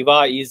probably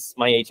Shiva is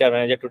my HR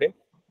manager today.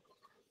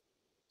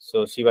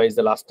 So Shiva is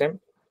the last name.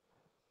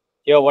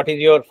 Here, what is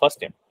your first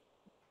name?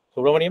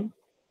 Subramaniam?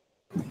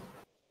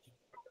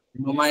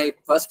 No, my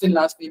first and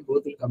last name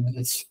both will come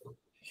as.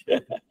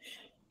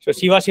 So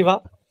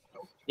Shiva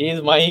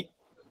is my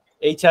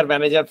HR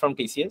manager from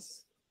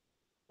TCS,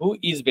 who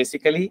is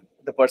basically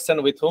the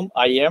person with whom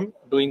I am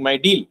doing my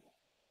deal.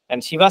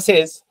 And Shiva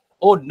says,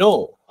 oh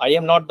no, I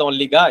am not the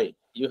only guy.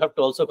 You have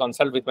to also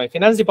consult with my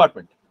finance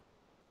department.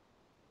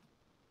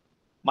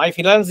 My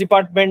finance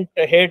department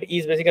head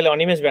is basically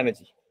Animesh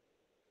Banerjee.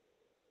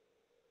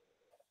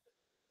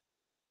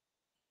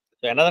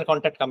 So another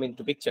contact come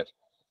into picture.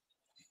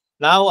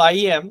 Now I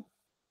am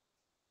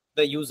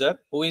the user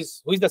who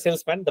is the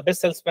salesman. The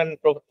best salesman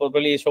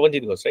probably is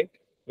Shovanjit Ghosh, right?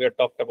 We have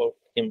talked about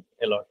him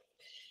a lot.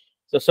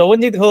 So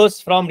Shovanjit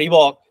Ghosh from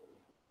Reebok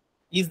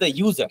is the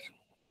user.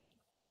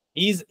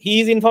 His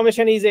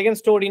information is again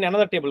stored in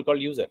another table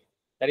called user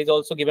that is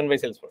also given by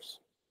Salesforce.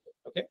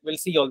 Okay, we'll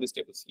see all these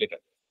tables later.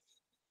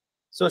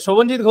 So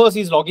Shovanjit Ghosh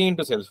is logging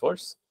into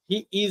Salesforce.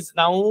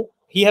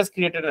 He has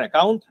created an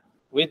account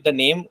with the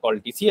name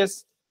called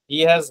TCS.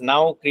 He has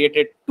now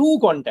created two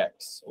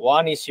contacts.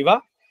 One is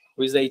Shiva,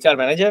 who is the HR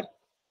manager.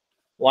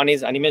 One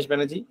is Animesh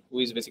Banerjee, who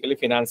is basically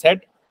finance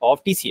head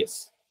of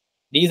TCS.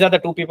 These are the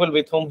two people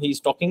with whom he is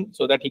talking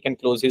so that he can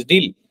close his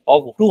deal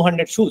of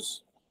 200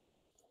 shoes.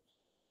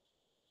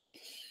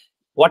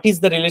 What is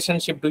the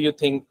relationship, do you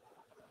think,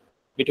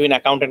 between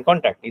account and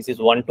contact? Is this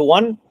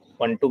one-to-one,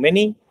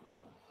 one-to-many,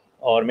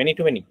 or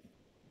many-to-many?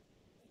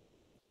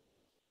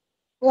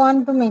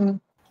 One-to-many.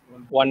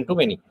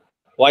 One-to-many.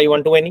 Why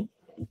one-to-many?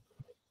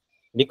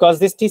 Because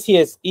this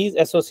TCS is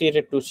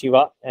associated to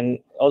Shiva and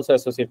also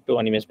associated to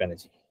Animesh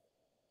Banerjee.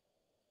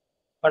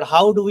 But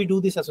how do we do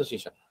this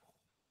association?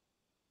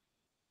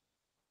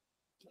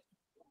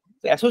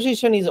 The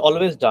association is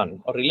always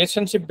done, or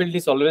relationship build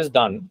is always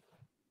done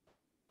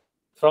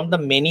from the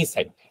many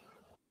side.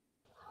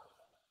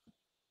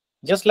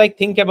 Just like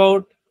think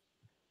about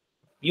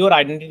your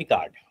identity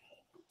card.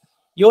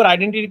 Your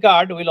identity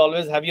card will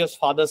always have your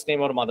father's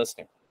name or mother's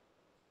name.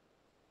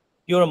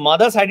 Your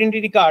mother's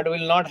identity card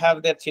will not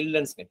have their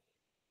children's name.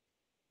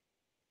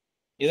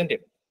 Isn't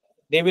it?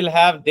 They will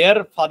have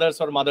their father's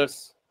or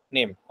mother's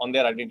name on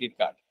their identity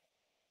card.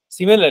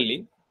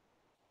 Similarly,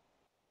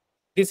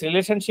 this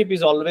relationship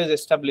is always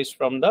established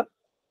from the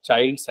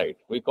child side.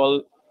 We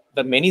call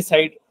the many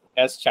side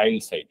as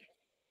child side.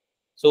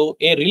 So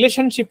a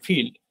relationship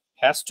field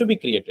has to be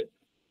created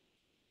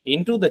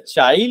into the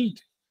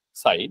child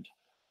side,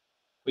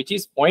 which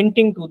is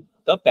pointing to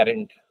the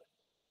parent.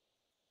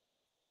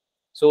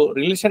 So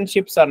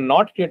relationships are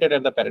not created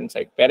at the parent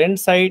side. Parent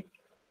side,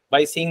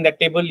 by seeing that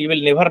table, you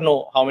will never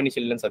know how many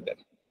children are there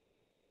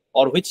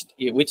or which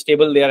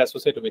table they are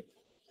associated with.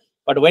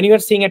 But when you are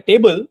seeing a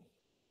table,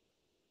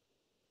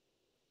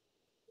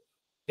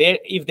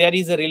 if there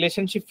is a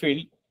relationship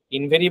field,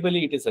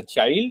 invariably it is a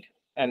child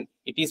and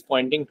it is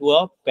pointing to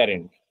a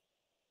parent.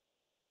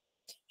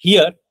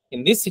 Here,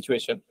 in this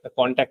situation, the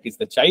contact is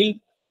the child,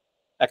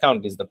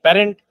 account is the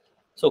parent.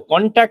 So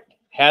contact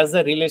has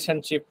a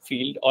relationship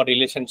field or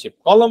relationship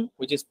column,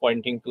 which is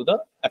pointing to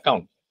the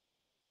account.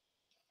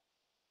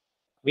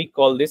 We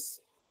call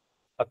this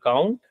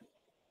account.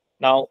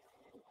 Now,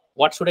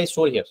 what should I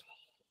store here?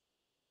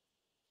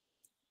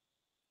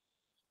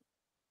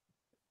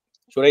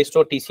 Should I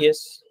store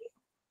TCS?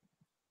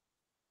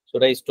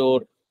 Should I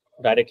store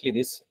directly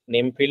this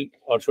name field,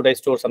 or should I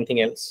store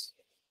something else?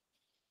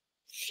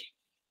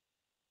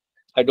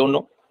 I don't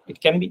know.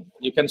 It can be.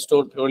 You can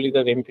store purely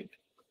the name field.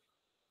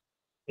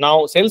 Now,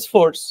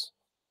 Salesforce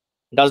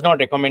does not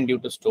recommend you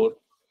to store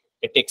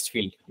a text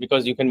field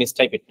because you can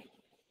mistype it.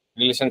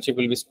 Relationship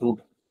will be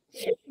screwed.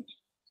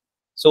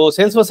 So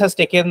Salesforce has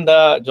taken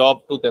the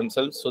job to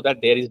themselves so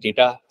that there is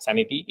data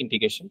sanity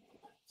integration.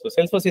 So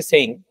Salesforce is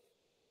saying,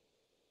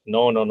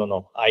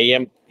 no. I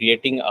am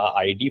creating an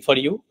ID for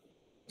you,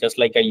 just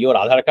like your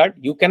Aadhaar card.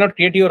 You cannot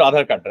create your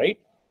Aadhaar card, right?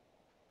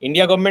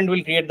 India government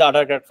will create the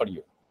Aadhaar card for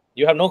you.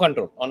 You have no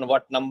control on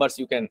what numbers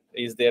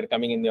is there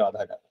coming in your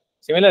Aadhaar card.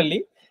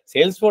 Similarly,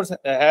 Salesforce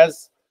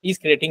is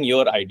creating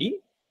your ID,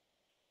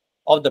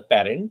 of the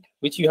parent,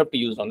 which you have to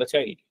use on the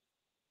child.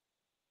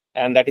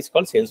 And that is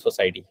called Salesforce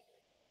ID.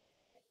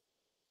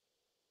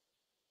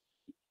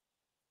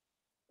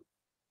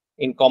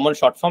 In common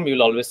short form, you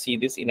will always see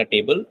this in a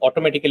table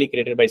automatically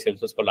created by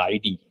Salesforce called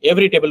ID.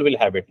 Every table will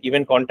have it.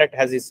 Even contact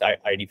has its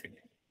ID field.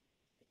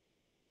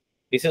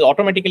 This is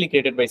automatically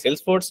created by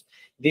Salesforce.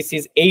 This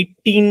is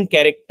 18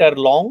 character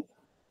long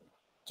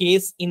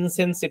case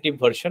insensitive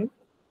version.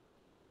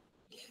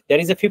 There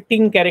is a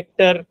 15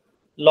 character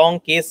long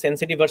case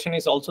sensitive version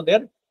is also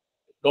there.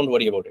 Don't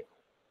worry about it.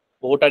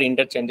 Both are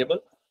interchangeable.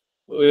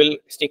 We will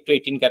stick to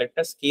 18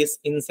 characters case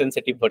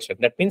insensitive version.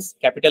 That means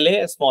capital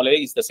A, small a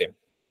is the same.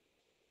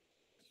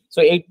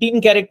 So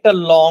 18 character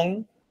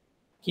long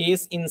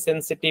case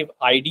insensitive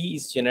ID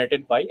is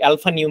generated by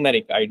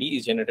alphanumeric ID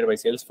is generated by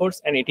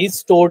Salesforce, and it is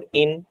stored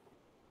in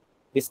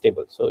this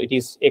table. So it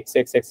is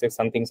XXXX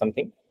something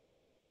something.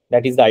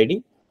 That is the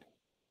ID.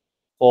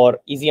 For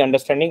easy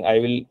understanding, I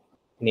will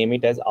name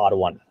it as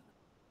R1.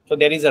 So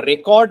there is a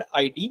record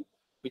ID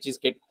which is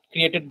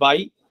created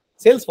by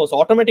Salesforce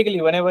automatically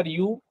whenever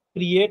you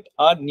create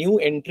a new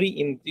entry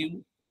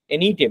into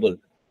any table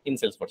in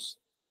Salesforce.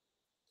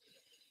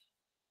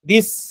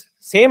 This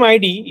same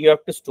ID you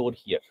have to store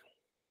here.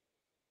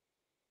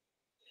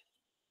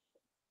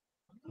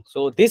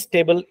 So this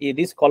table,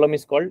 this column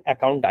is called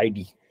account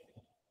ID.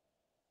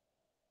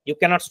 You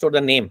cannot store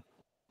the name.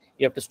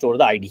 You have to store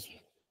the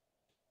ID.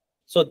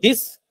 So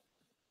this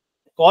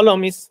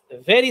column is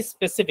very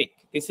specific.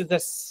 This is the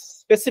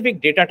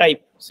specific data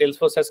type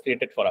Salesforce has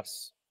created for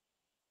us,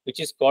 which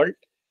is called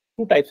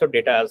two types of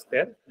data as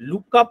there: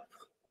 lookup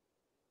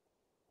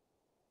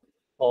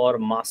or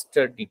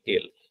master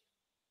detail.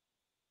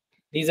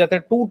 These are the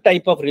two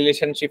type of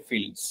relationship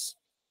fields.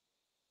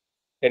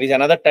 There is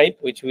another type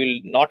which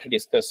we will not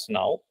discuss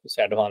now. It's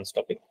an advanced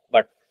topic,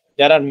 but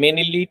there are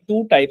mainly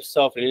two types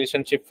of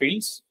relationship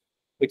fields,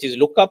 which is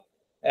lookup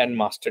and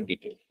master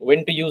detail.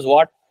 When to use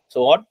what,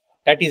 so what,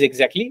 that is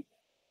exactly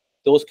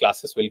those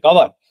classes will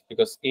cover,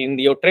 because in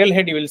your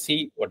trailhead you will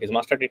see what is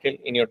master detail.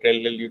 In your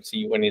trailhead you will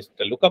see when is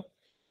the lookup.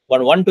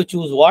 But one to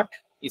choose what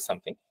is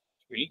something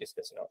we will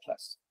discuss in our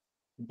class.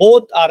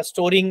 Both are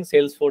storing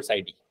Salesforce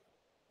ID.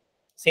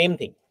 Same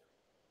thing.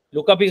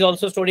 Lookup is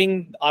also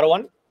storing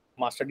R1.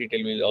 Master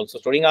detail will also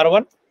storing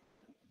R1.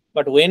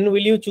 But when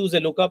will you choose a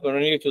lookup? When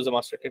will you choose a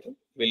master detail?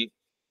 We'll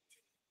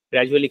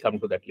gradually come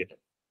to that later.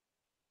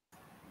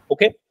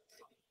 Okay.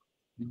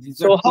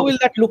 So how will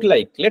that look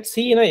like? Let's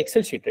see in an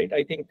Excel sheet, right?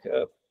 I think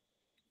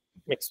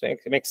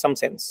makes some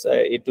sense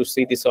to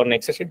see this on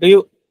Excel sheet.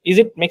 Is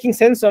it making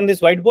sense on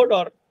this whiteboard,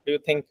 or do you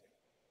think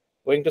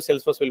going to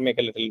Salesforce will make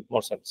a little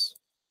more sense?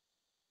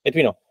 Let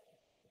me know.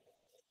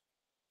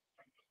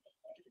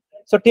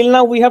 So till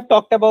now we have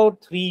talked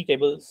about three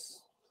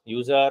tables: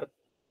 user,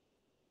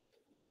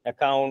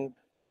 account,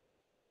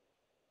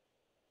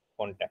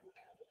 contact.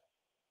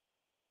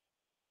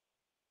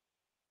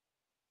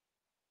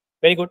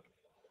 Very good.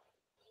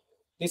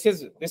 This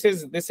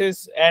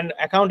is an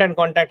account and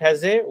contact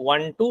has a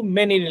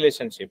one-to-many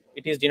relationship.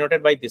 It is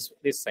denoted by this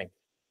sign.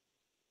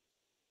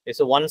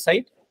 It's a one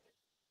side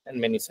and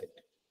many side.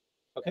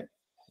 Okay.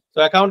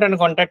 So account and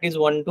contact is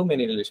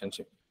one-to-many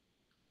relationship.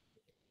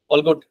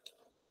 All good.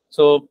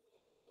 So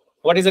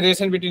what is the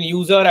relation between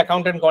user,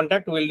 account, and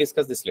contact? We'll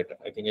discuss this later.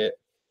 I think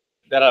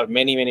there are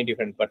many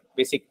different, but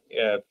basic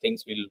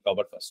things we'll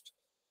cover first.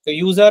 So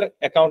user,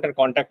 account, and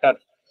contact are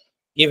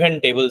given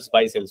tables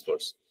by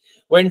Salesforce.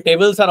 When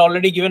tables are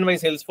already given by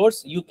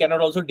Salesforce, you cannot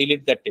also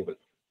delete that table.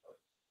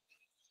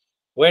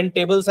 When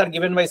tables are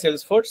given by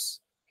Salesforce,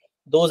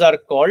 those are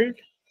called,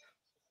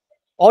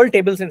 all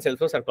tables in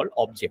Salesforce are called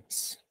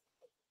objects.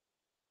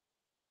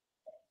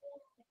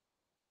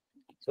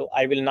 So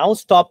I will now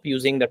stop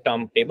using the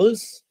term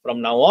tables.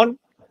 From now on,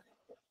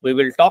 we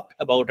will talk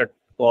about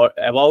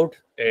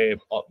a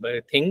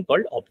thing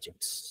called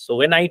objects. So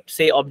when I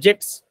say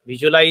objects,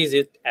 visualize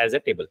it as a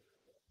table.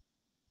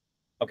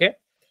 Okay.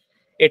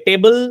 A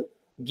table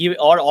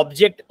or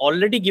object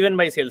already given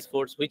by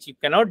Salesforce, which you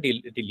cannot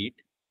delete,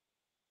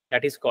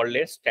 that is called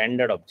a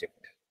standard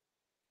object.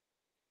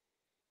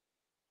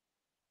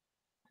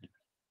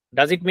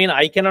 Does it mean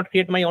I cannot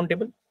create my own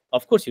table?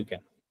 Of course you can.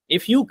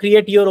 If you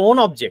create your own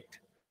object,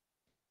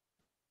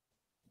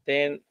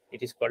 then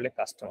it is called a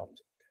custom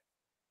object.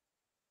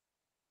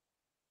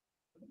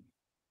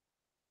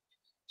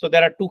 So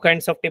there are two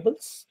kinds of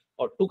tables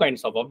or two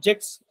kinds of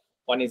objects.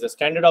 One is a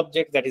standard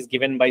object that is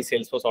given by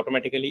Salesforce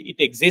automatically. It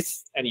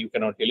exists and you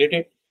cannot delete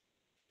it.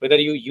 Whether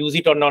you use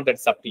it or not,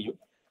 that's up to you.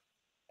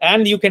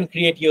 And you can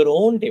create your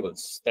own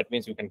tables. That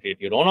means you can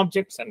create your own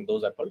objects, and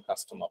those are called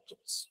custom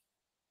objects.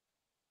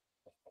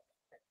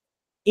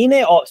 In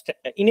a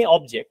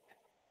object,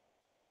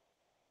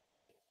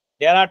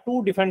 there are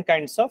two different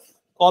kinds of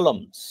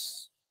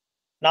columns.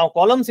 Now,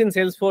 columns in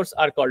Salesforce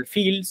are called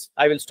fields.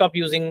 I will stop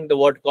using the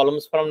word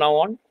columns from now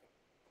on.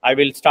 I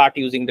will start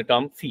using the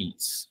term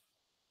fields.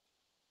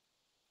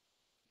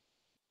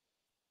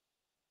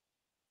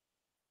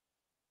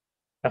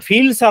 Now,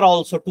 fields are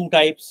also two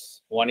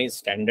types. One is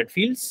standard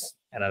fields,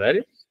 another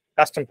is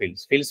custom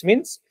fields. Fields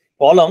means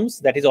columns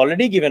that is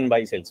already given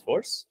by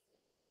Salesforce.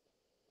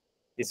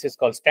 This is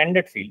called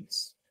standard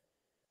fields.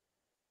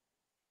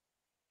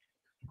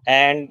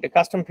 And the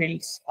custom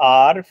fields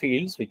are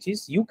fields which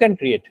is you can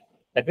create.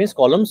 That means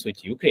columns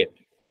which you create.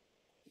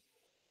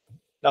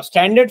 Now,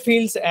 standard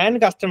fields and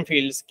custom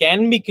fields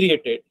can be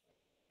created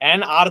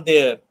and are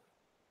there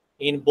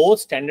in both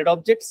standard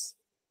objects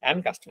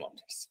and custom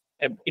objects.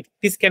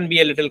 This can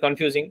be a little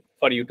confusing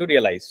for you to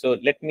realize. So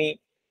let me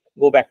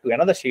go back to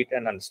another sheet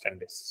and understand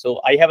this.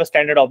 So I have a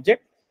standard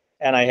object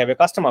and I have a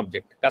custom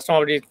object. Custom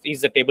object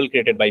is a table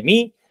created by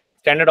me.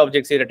 Standard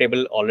objects is a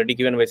table already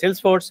given by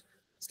Salesforce.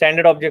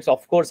 Standard objects,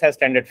 of course, has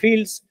standard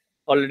fields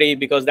already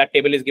because that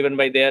table is given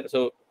by there.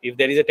 So if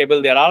there is a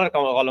table, there are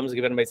columns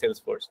given by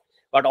Salesforce.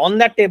 But on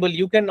that table,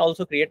 you can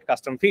also create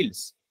custom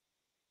fields.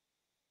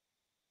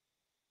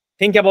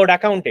 Think about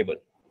account table.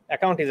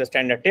 Account is a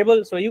standard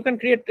table, so you can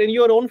create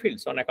your own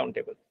fields on account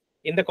table.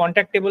 In the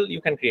contact table, you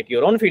can create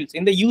your own fields.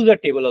 In the user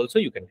table also,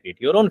 you can create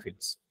your own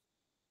fields.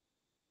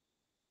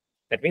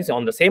 That means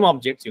on the same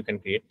objects, you can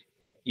create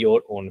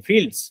your own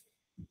fields.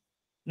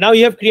 Now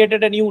you have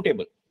created a new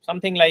table,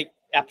 something like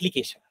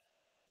application,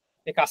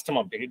 a custom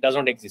object. It does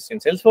not exist in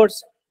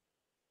Salesforce.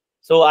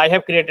 So I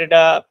have created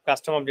a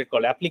custom object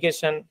called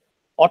application.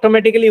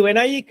 Automatically, when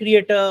I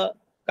create a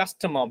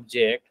custom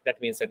object,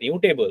 that means a new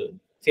table,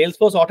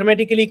 Salesforce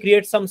automatically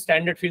creates some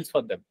standard fields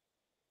for them.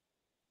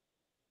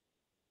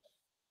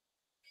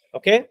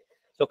 Okay,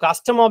 so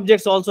custom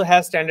objects also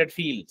have standard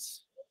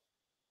fields.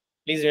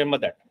 Please remember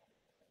that.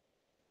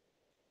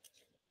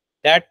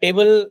 That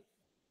table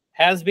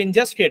has been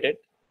just created,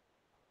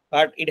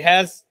 but it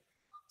has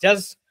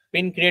just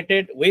been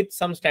created with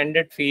some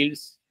standard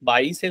fields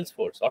by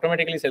Salesforce.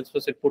 Automatically,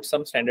 Salesforce will put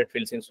some standard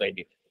fields inside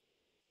it.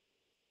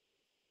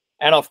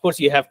 And of course,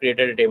 you have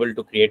created a table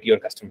to create your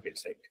custom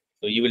fields, right?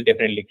 So you will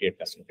definitely create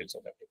custom fields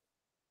on that table.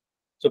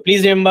 So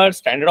please remember,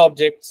 standard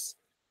objects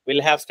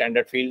will have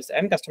standard fields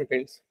and custom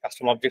fields.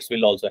 Custom objects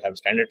will also have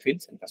standard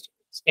fields and custom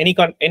fields.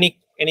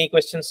 Any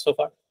questions so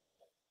far?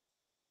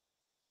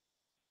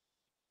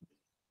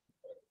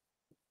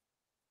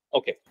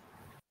 Okay,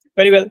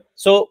 very well.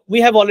 So we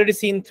have already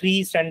seen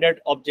 3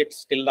 standard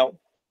objects till now.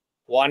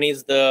 One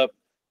is the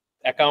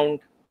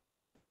account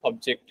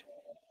object,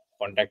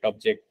 contact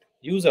object,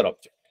 user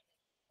object.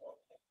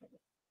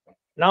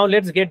 Now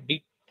let's get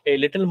a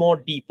little more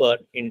deeper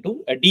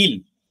into a deal.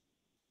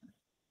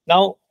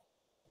 Now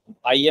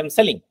I am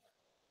selling.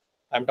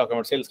 I'm talking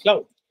about Sales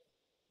Cloud.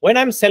 When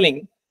I'm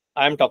selling,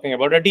 I'm talking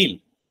about a deal.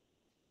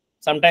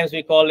 Sometimes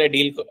we call a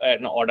deal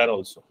an order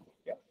also.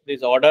 Yeah.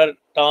 This order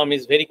term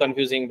is very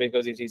confusing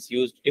because it is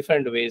used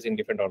different ways in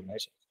different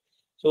organizations.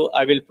 So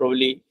I will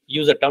probably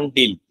use a term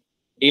deal.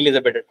 Deal is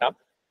a better term,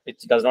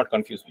 which does not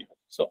confuse people.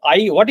 So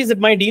what is it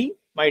my deal?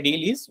 My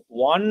deal is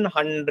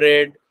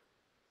 100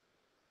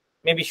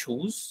 maybe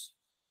shoes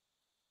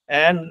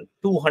and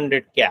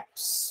 200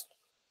 caps.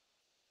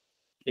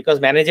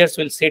 Because managers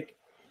will sit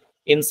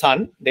in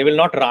sun, they will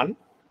not run.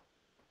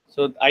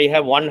 So I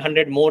have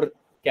 100 more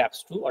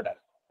caps to order,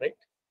 right?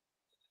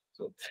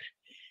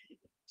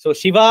 So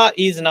Shiva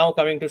is now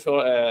coming to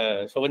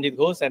Shovanjit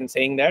Ghosh and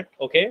saying that,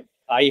 okay,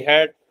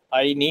 I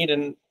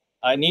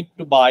need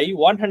to buy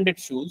 100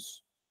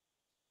 shoes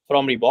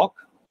from Reebok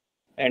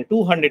and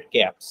 200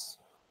 caps.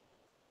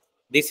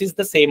 This is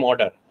the same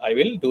order. I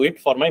will do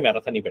it for my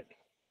marathon event.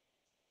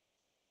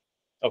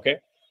 Okay.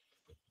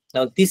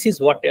 Now this is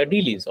what a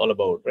deal is all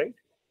about, right?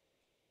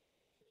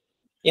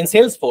 In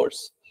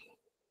Salesforce,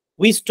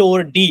 we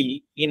store deal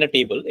in a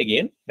table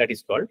again that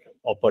is called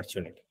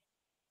opportunity.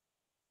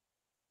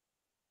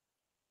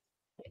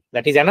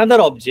 That is another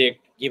object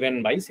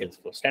given by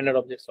Salesforce, standard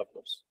objects, of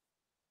course.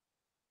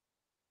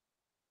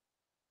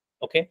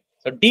 Okay,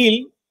 so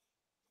deal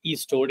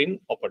is stored in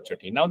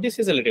opportunity. Now this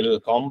is a little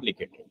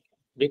complicated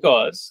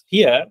because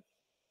here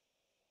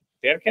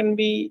there can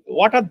be,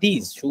 what are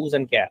these shoes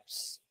and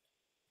caps?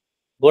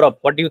 Gaurav,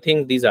 what do you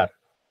think these are?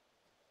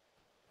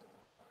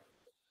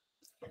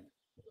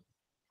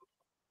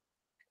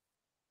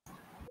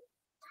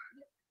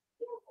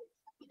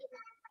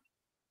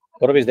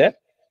 Gaurav is there?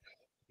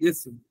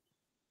 Yes, sir.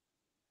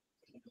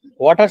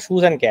 What are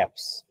shoes and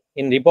caps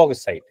in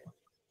Reebok's side?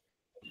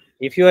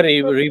 If you are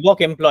a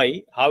Reebok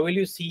employee, how will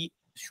you see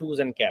shoes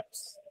and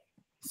caps?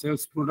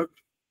 Sales product.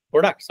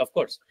 Products, of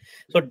course.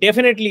 So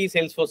definitely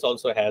Salesforce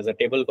also has a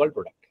table called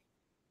product.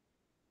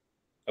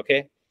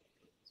 Okay.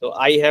 So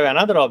I have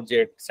another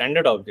object,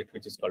 standard object,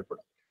 which is called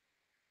product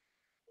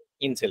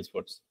in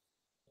Salesforce.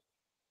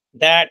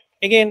 That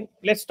again,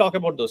 let's talk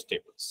about those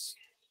tables.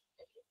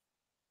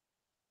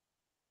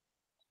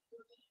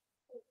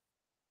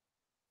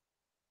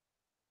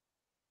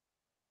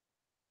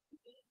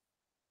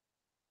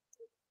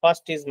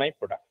 First is my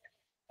product.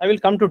 I will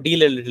come to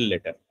deal a little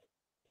later.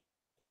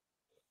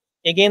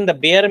 Again, the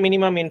bare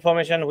minimum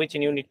information which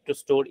you need to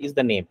store is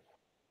the name.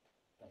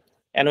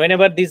 And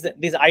whenever this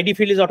ID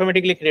field is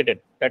automatically created,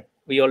 that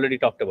we already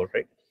talked about,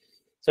 right?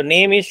 So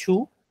name is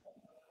shoe,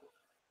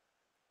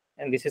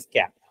 and this is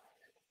cap.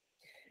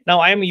 Now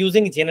I am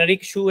using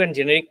generic shoe and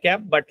generic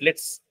cap, but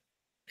let's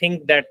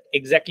think that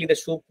exactly the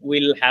shoe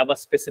will have a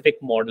specific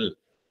model.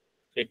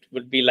 It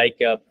would be like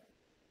a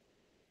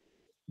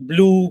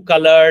blue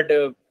colored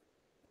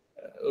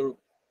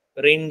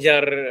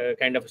Ranger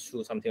kind of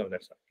shoe, something of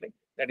that sort. Like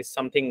that is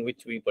something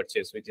which we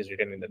purchase, which is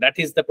written in the, that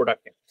is the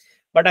product name.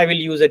 But I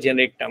will use a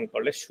generic term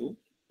called a shoe.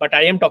 But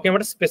I am talking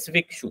about a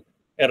specific shoe,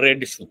 a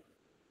red shoe,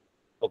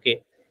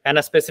 okay, and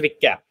a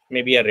specific cap,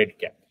 maybe a red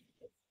cap.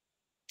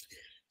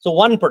 So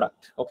one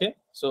product, okay.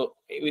 So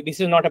this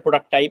is not a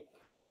product type.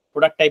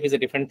 Product type is a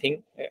different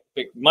thing.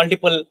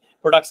 Multiple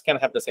products can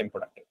have the same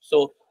product type.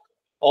 So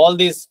all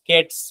these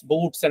kits,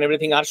 boots, and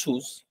everything are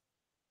shoes.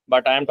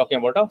 But I am talking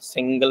about a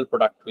single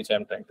product which I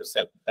am trying to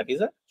sell. That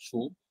is a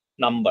shoe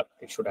number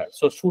it should have.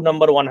 So shoe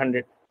number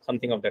 100,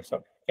 something of that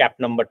sort. Cap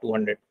number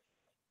 200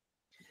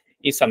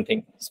 is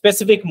something.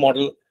 Specific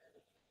model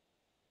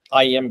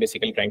I am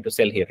basically trying to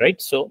sell here,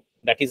 right? So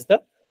that is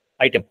the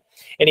item.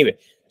 Anyway,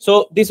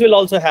 so this will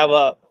also have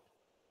a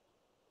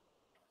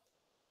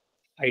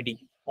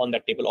ID on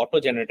that table,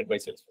 auto-generated by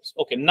Salesforce.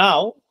 Okay,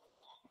 now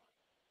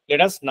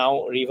let us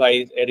now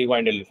rewind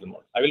a little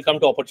more. I will come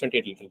to opportunity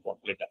a little more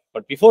later.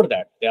 But before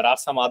that, there are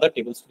some other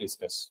tables to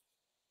discuss.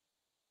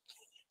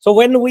 So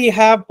when we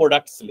have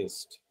products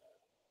list,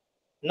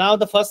 now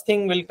the first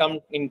thing will come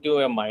into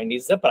your mind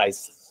is the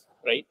price,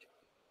 right?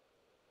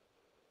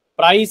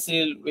 Price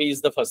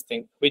is the first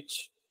thing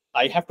which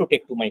I have to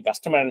take to my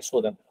customer and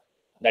show them.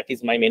 That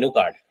is my menu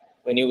card.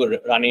 When you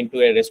run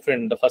into a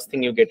restaurant, the first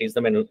thing you get is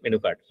the menu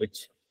card,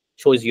 which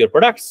shows your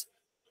products.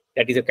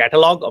 That is a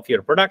catalog of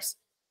your products.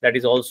 That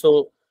is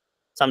also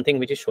something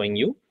which is showing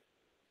you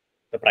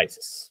the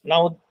prices.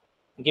 Now,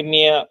 give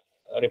me a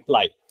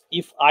reply.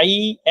 If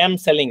I am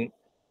selling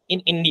in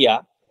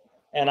India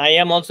and I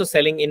am also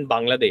selling in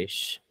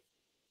Bangladesh,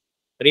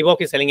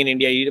 Reebok is selling in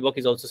India, Reebok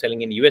is also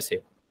selling in USA.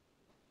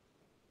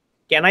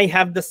 Can I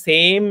have the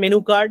same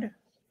menu card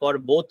for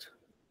both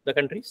the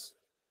countries?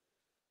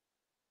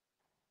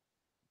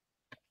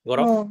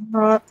 No,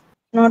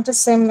 not the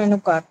same menu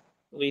card.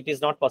 It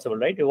is not possible,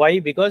 right? Why?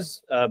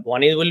 Because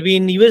one will be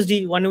in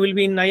USD, one will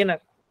be in INR.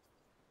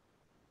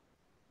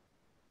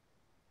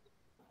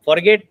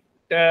 Forget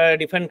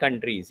different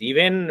countries.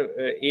 Even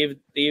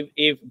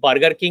if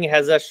Burger King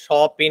has a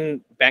shop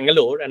in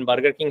Bangalore and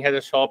Burger King has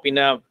a shop in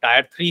a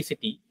tier 3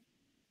 city,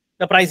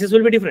 the prices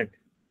will be different,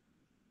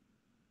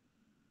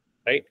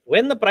 right?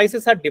 When the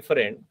prices are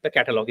different, the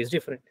catalog is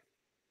different.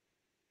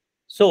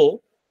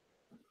 So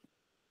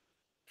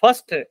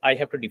first, I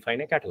have to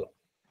define a catalog.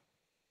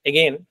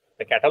 Again,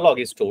 the catalog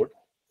is stored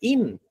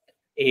in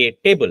a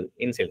table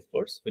in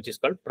Salesforce, which is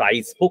called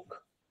price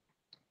book.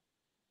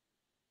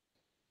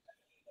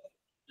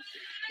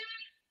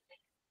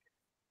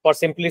 For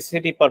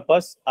simplicity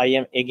purpose, I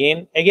am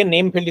again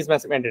name field is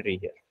mandatory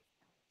here.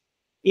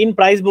 In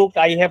price book,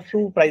 I have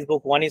two price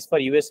book. One is for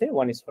USA,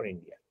 one is for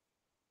India.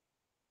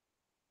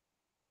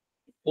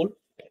 Cool.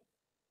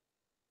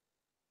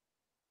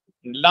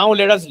 Now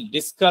let us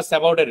discuss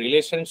about a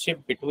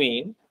relationship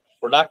between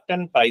product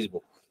and price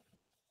book.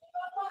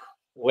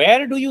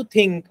 Where do you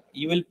think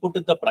you will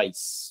put the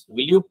price?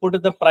 Will you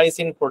put the price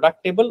in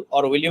product table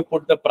or will you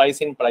put the price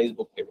in price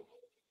book table?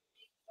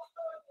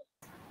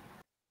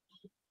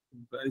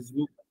 Price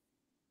book.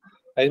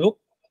 Price book?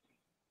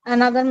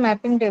 Another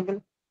mapping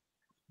table.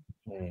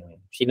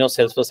 She knows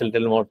Salesforce a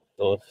little more,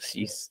 so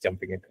she's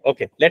jumping in.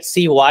 Okay, let's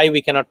see why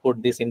we cannot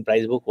put this in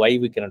price book, why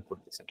we cannot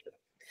put this in.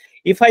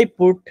 If I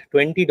put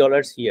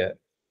 $20 here,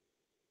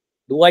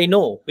 do I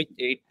know which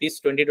this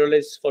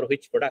 $20 for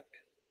which product?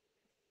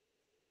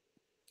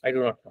 I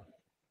do not know.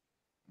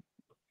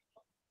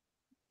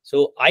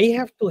 So I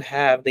have to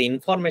have the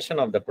information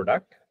of the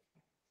product,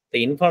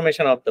 the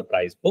information of the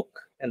price book,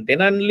 and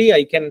then only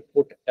I can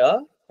put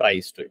a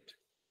price to it,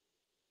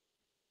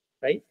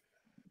 right?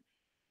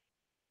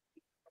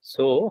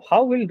 So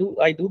how will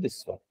I do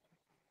this one?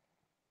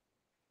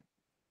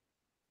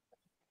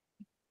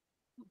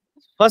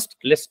 First,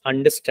 let's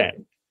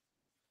understand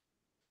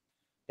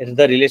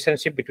the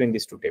relationship between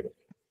these two tables.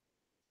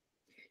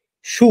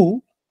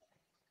 Shoe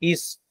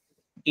is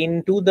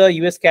into the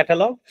US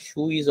catalog.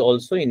 Shoe is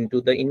also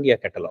into the India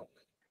catalog.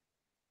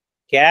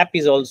 Cap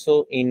is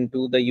also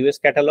into the US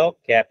catalog.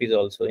 Cap is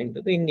also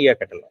into the India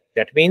catalog.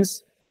 That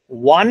means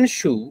one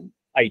shoe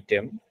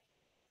item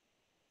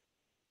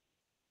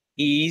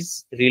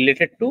is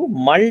related to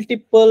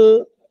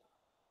multiple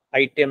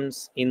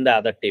items in the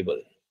other table.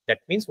 That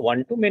means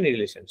one-to-many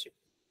relationship,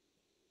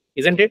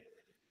 isn't it?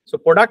 So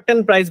product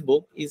and price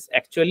book is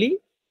actually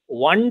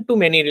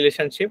one-to-many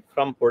relationship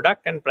from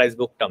product and price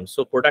book terms.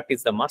 So product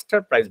is the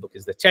master, price book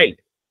is the child.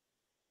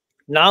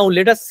 Now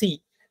let us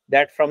see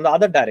that from the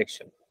other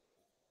direction.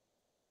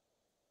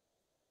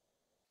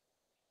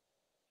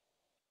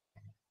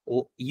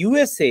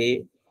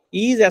 USA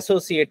is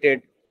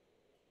associated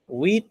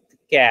with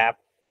cap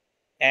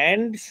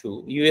and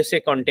shoe. USA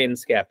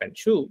contains cap and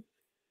shoe,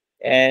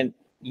 and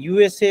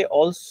USA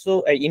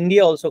also,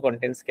 India also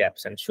contains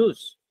caps and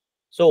shoes.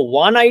 So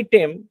one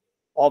item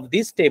of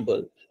this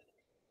table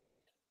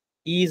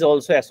is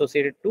also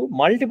associated to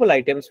multiple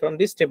items from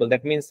this table.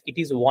 That means it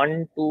is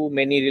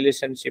one-to-many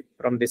relationship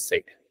from this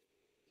side.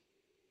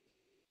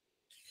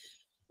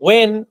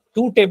 When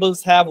two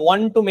tables have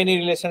one-to-many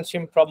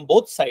relationship from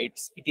both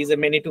sides, it is a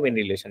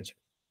many-to-many relationship.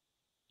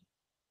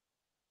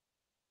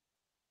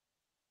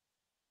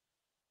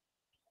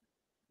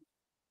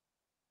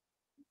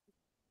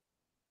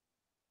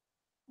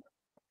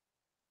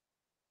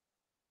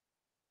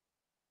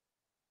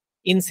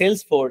 In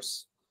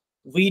Salesforce,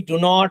 we do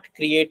not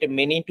create a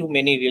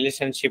many-to-many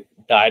relationship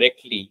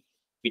directly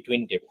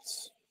between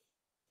tables.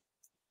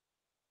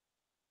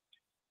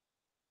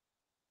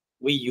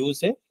 We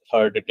use a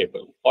third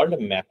table called a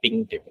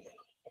mapping table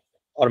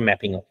or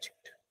mapping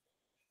object.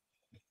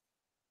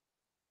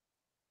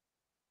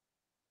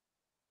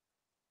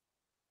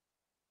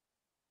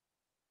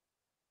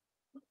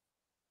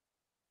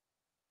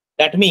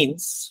 That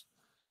means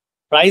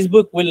price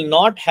book will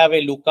not have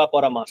a lookup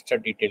or a master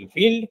detail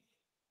field.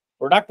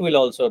 Product will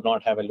also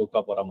not have a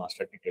lookup or a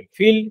master detail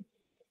field.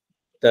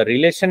 The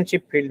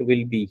relationship field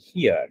will be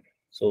here.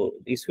 So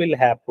this will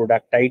have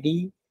product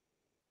ID,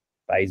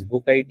 price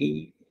book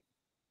ID.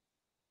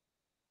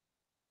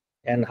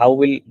 And how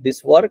will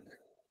this work?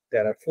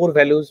 There are 4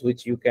 values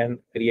which you can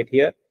create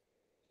here.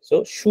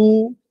 So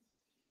shoe,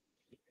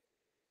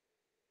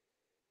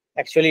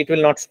 actually it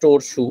will not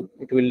store shoe,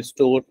 it will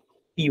store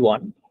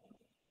P1.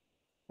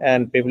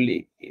 And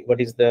probably what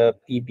is the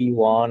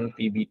PB1,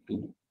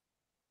 PB2.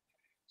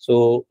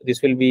 So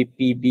this will be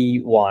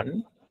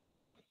PB1,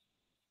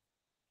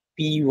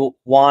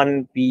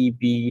 P1,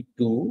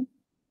 PB2,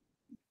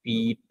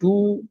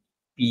 P2,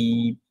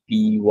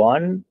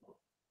 PB1,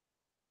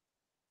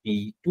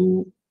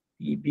 P2,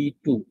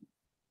 PB2.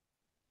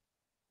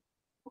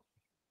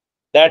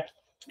 That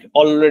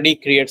already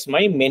creates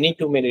my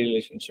many-to-many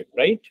relationship,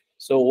 right?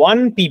 So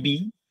one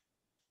PB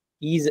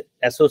is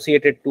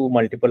associated to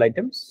multiple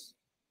items,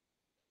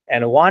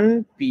 and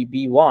one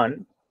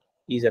PB1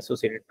 is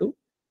associated to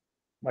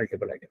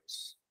multiple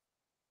items,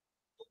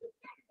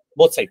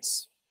 both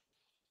sides.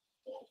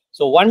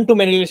 So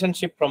one-to-many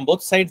relationship from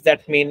both sides.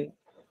 That means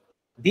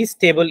this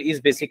table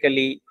is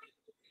basically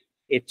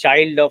a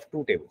child of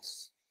 2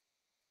 tables.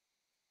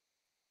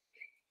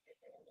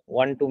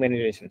 One-to-many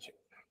relationship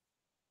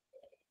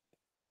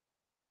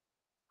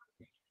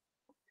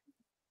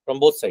from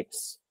both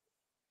sides.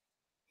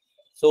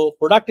 So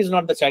product is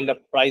not the child of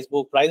price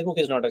book. Price book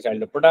is not a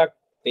child of product.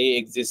 They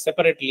exist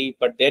separately,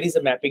 but there is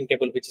a mapping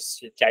table which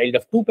is a child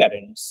of 2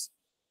 parents.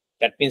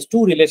 That means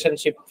 2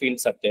 relationship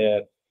fields are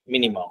there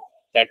minimum.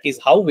 That is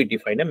how we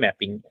define a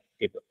mapping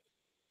table,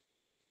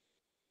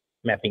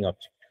 mapping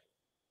object.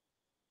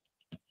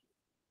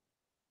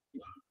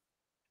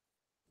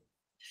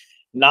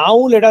 Now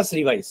let us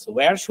revise.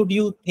 Where should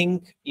you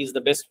think is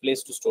the best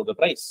place to store the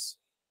price?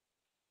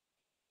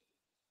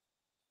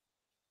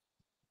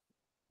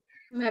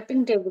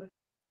 Mapping table.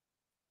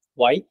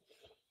 Why?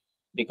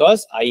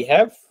 Because I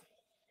have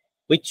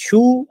which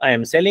shoe I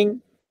am selling,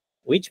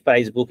 which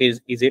price book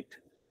is it,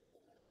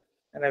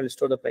 and I will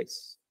store the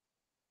price.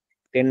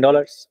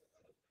 $10.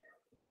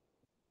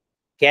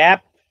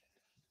 Cap,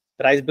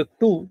 price book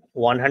 2,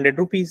 100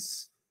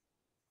 rupees.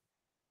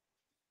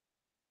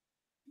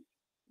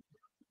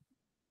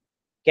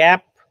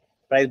 Cap,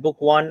 price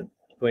book 1,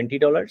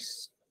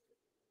 $20.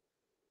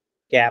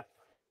 Cap,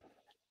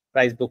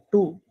 price book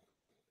 2,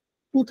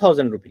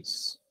 2000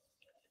 rupees.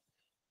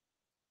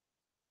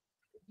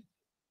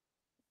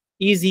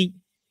 Easy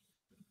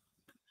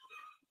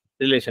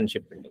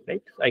relationship building,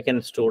 right? I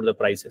can store the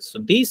prices. So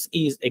this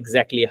is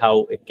exactly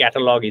how a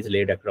catalog is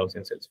laid across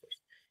in Salesforce.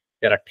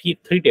 There are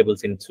three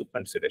tables in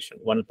consideration.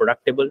 One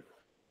product table,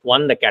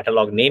 one the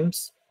catalog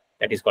names,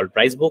 that is called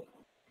price book,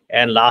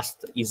 and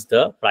last is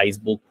the price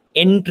book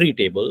entry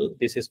table.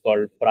 This is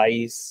called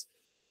price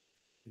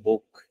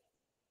book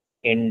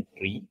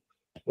entry,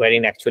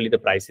 wherein actually the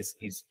price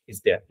is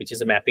there, which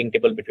is a mapping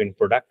table between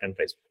product and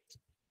price book.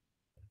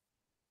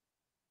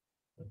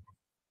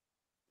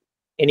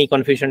 Any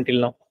confusion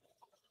till now?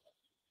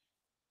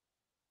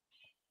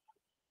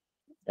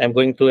 I'm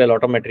going through a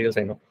lot of materials,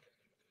 I know,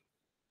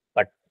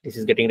 but this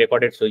is getting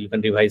recorded, so you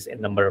can revise a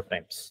number of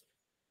times.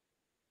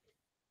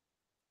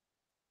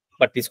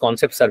 But these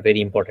concepts are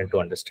very important to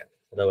understand.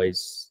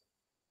 Otherwise,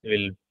 you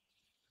will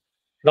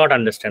not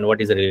understand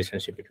what is the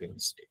relationship between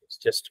these tables.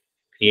 Just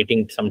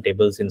creating some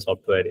tables in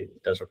software,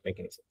 it does not make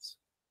any sense.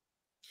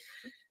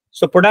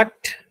 So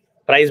product,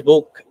 price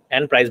book,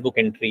 and price book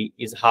entry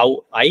is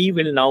how I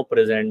will now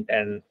present,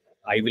 and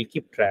I will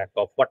keep track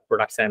of what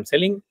products I am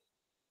selling,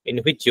 in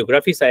which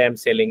geographies I am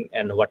selling,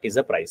 and what is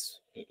the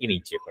price in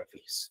each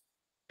geographies.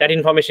 That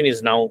information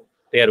is now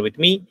there with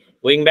me.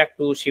 Going back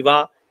to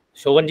Shiva,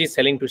 Shovanji is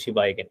selling to Shiva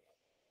again.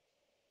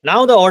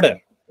 Now the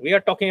order, we are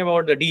talking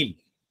about the deal.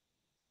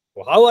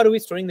 So how are we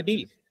storing the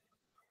deal?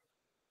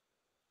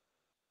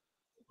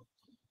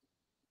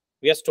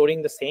 We are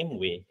storing the same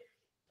way.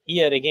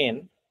 Here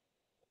again,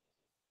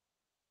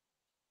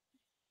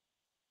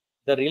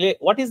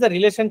 what is the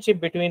relationship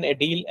between a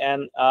deal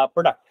and a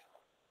product?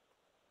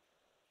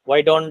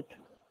 Why don't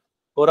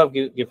Gaurav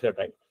give it a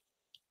try?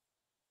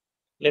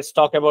 Let's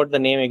talk about the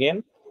name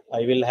again.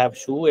 I will have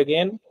shoe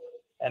again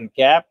and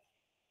cap.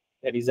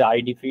 There is a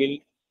ID field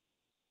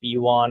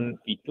P1,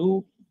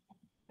 P2.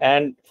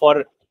 And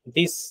for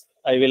this,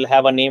 I will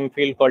have a name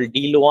field called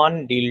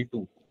deal1,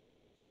 deal2.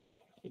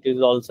 It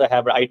is also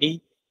have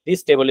ID.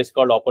 This table is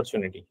called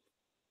opportunity.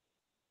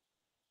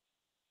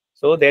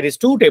 So there is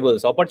two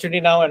tables,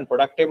 opportunity now and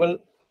product table.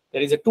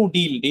 There is a two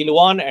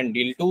deal1 and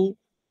deal2.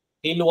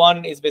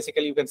 Deal1 is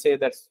basically, you can say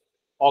that's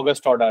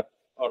August order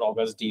or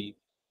August deal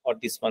or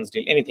this month's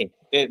deal, anything.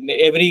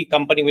 Every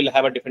company will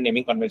have a different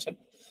naming convention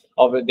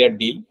of their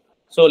deal.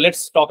 So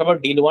let's talk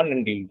about deal1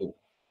 and deal2.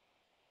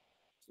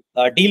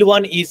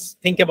 Deal1 is,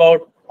 think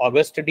about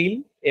August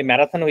deal, a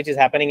marathon which is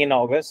happening in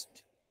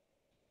August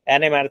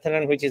and a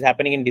marathon which is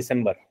happening in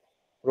December.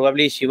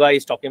 Probably Shiva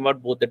is talking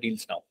about both the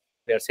deals now.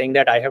 They are saying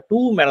that I have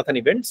two marathon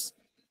events.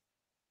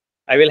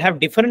 I will have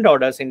different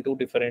orders in two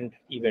different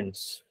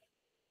events.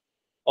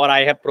 Or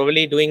I have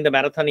probably doing the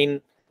marathon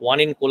in one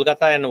in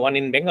Kolkata and one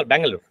in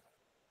Bangalore.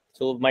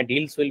 So my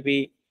deals will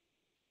be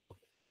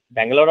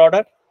Bangalore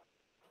order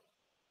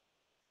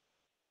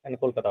and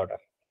Kolkata order.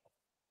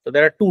 So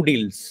there are two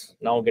deals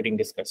now getting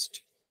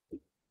discussed.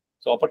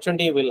 So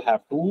opportunity will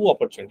have two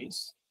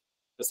opportunities.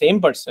 The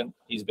same person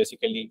is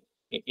basically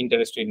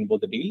interested in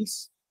both the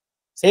deals.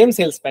 Same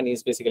salesman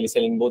is basically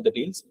selling both the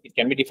deals. It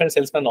can be different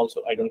salesman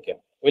also. I don't care.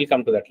 We'll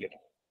come to that later.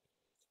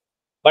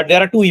 But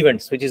there are two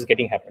events which is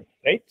getting happened,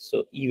 right?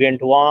 So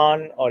event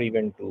one or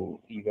event two,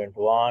 event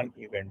one,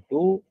 event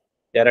two.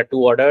 There are two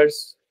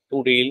orders,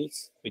 two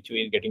deals which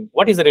we are getting.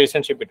 What is the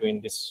relationship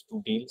between these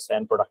two deals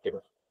and product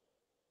table?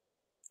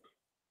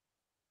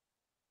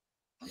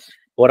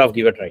 Gaurav,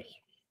 give a try.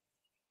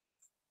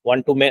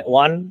 One to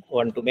one,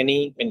 one to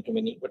many, many to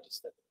many. What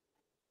is that?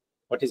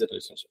 What is the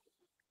relationship?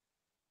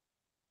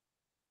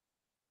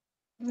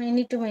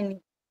 Many to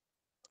many.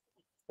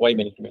 Why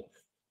many to many?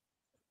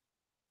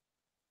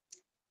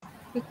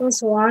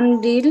 Because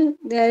one deal,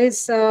 there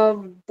is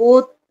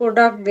both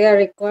product they are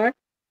required,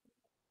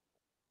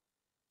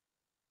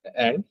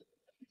 And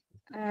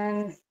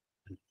and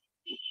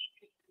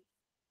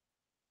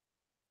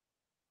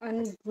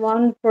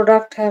one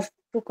product have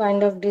two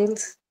kind of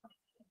deals.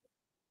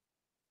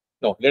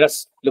 no, let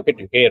us look at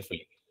it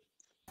carefully.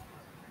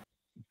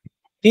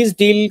 This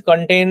deal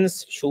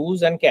contains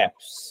shoes and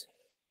caps.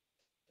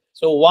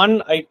 So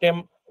one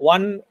item,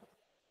 one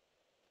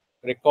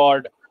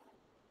record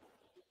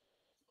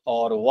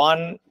or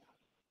one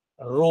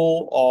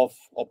row of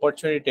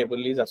opportunity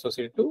table is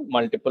associated to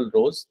multiple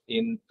rows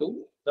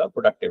into the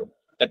product table.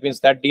 That means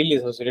that deal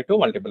is associated to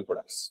multiple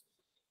products.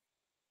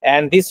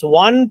 And this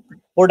one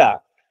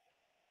product,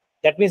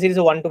 that means it is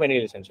a one-to-many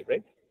relationship,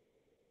 right?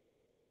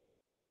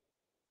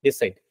 This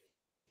side.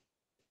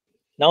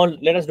 Now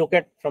let us look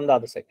at from the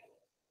other side.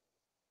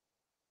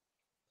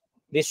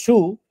 This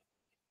shoe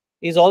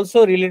is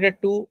also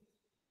related to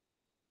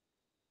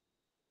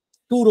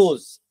two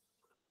rows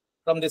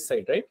from this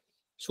side, right?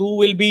 Shoe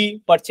will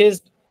be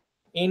purchased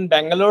in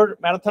Bangalore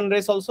marathon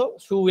race also.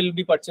 Shoe will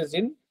be purchased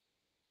in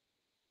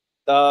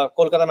the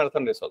Kolkata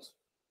marathon race also.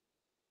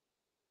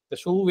 The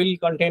shoe will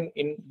contain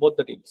in both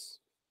the deals.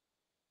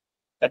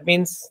 That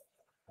means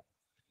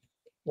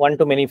one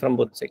to many from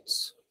both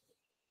sides.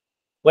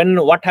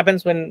 What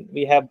happens when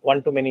we have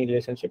one to many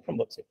relationship from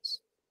both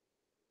sides?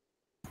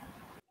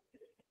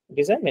 It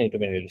is a many to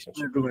many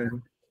relationship.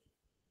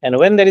 And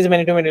when there is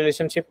many to many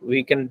relationship,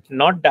 we can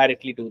not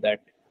directly do that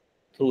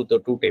through the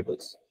two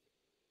tables.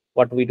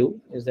 What we do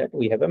is that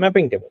we have a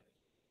mapping table.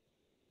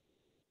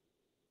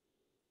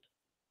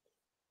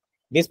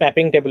 This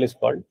mapping table is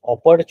called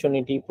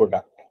opportunity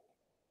product.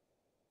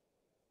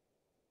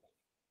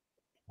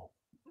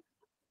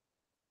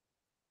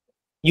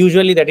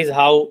 Usually that is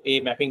how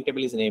a mapping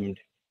table is named.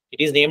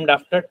 It is named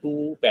after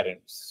two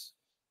parents.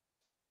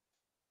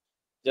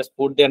 Just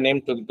put their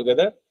name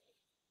together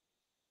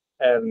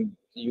and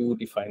you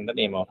define the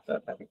name of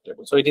the mapping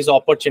table. So it is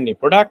opportunity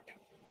product.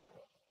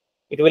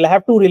 It will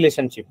have two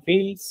relationship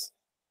fields.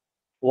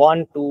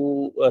 One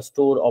to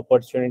store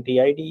opportunity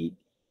ID,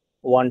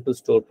 one to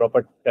store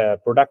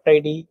product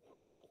ID.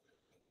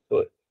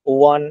 So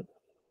O1,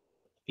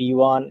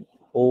 P1,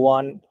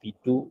 O1,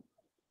 P2,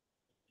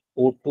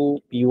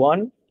 O2,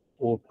 P1,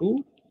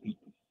 O2, P2.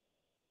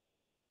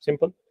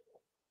 Simple.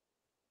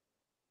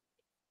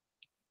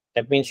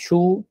 That means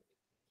shoe.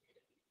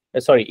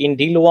 Sorry, in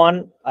deal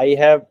one, I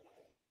have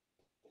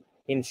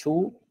in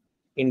shoe.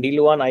 In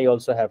deal one, I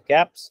also have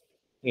caps.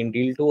 In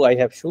deal two, I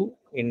have shoe.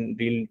 In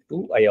deal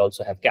two, I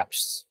also have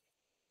caps.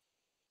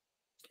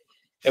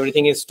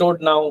 Everything is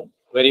stored now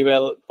very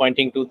well,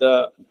 pointing to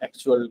the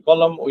actual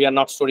column. We are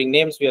not storing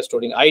names, we are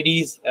storing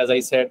IDs, as I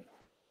said,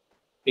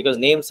 because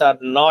names are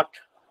not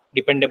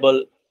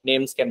dependable.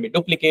 Names can be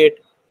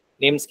duplicate,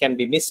 names can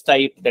be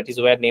mistyped. That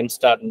is where names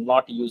are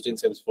not used in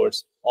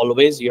Salesforce.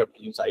 Always you have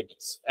to use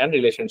IDs and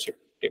relationship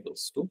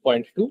tables to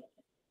point to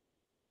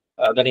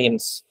the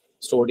names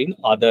stored in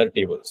other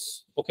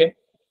tables. Okay.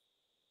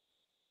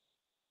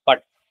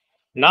 But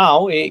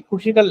now a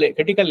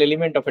critical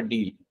element of a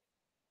deal.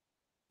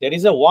 There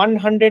is a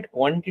 100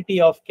 quantity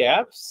of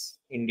caps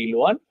in deal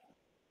one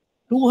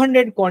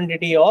 200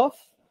 quantity of,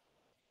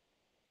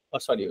 oh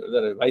sorry,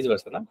 the vice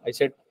versa. Na? I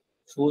said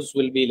shoes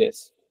will be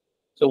less.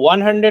 So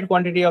 100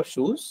 quantity of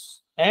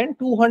shoes and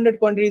 200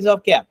 quantities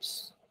of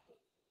caps.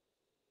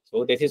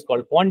 So this is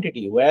called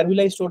quantity. Where will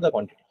I store the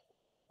quantity?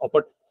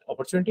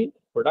 Opportunity,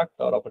 product,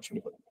 or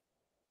opportunity product?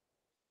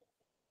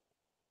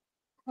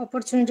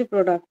 Opportunity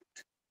product.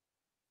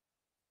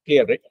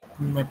 Clear, right?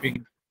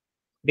 Mapping.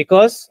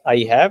 Because I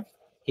have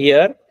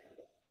here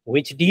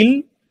which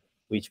deal,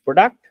 which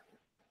product,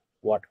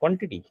 what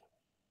quantity.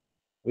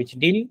 Which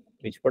deal,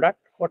 which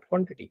product, what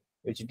quantity.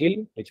 Which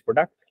deal, which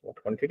product, what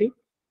quantity.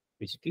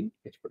 Which deal,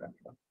 which product.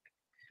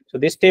 So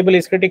this table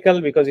is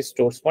critical because it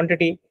stores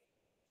quantity.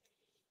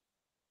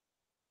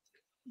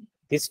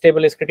 This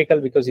table is critical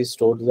because it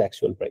stores the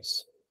actual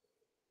price.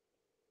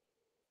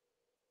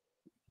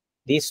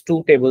 These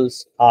two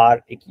tables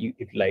are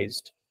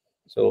utilized.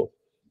 So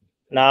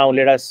now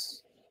let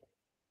us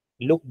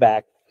look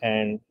back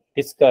and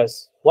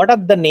discuss what are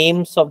the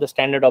names of the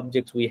standard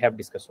objects we have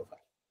discussed so far.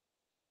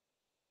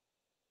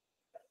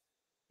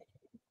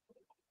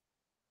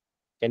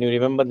 Can you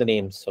remember the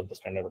names of the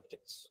standard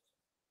objects?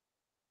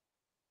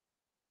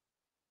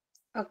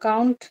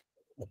 Account.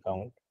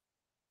 Account.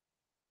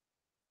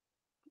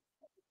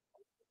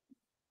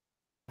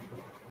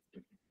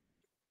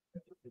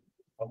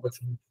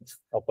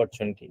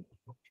 Opportunity.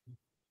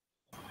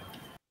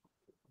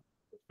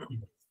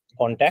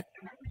 Contact.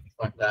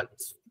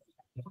 Contacts.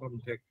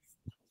 Contact.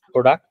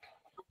 Product.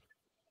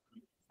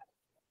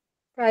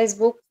 Price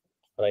book.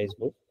 Price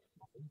book.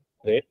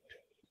 Rate.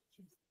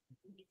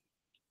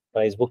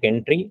 Price book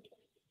entry.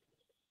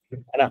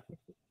 Right?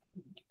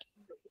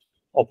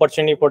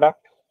 Opportunity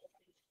product.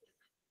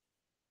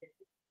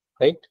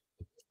 Right?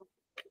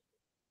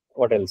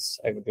 What else?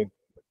 I did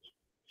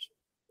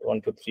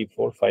 1, 2, 3,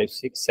 4, 5,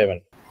 6,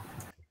 7.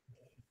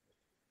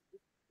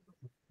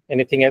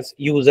 Anything else?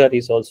 User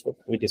is also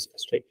we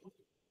discussed, right?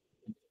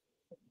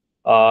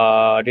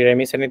 Did I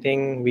miss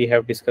anything we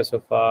have discussed so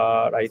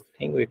far? I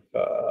think we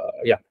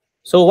yeah.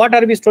 So what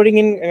are we storing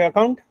in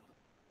account?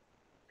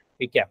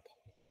 Recap.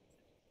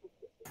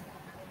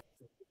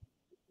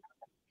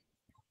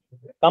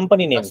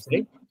 Company names,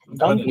 right?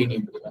 Company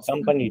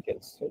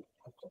details. Right?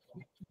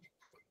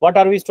 What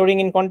are we storing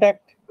in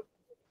contact?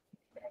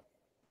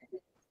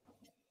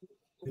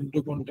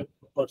 Into contact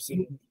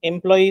person.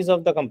 Employees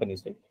of the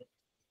companies, right?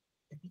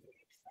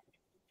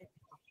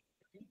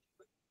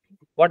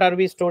 What are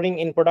we storing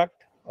in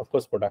product? Of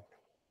course, product.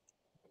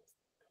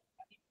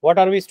 What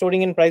are we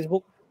storing in price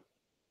book?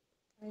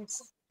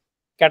 Price.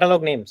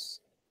 Catalog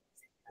names.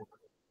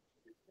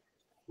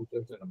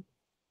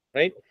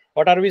 Right?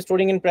 What are we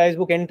storing in price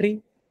book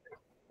entry?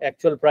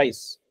 Actual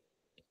price.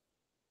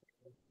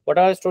 What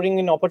are we storing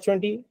in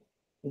opportunity?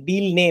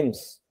 Deal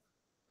names.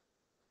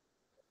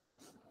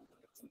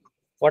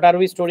 What are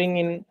we storing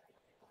in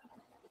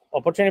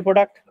opportunity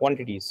product?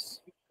 Quantities.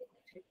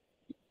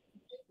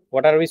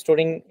 What are we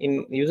storing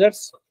in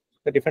users?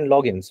 The different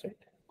logins, right?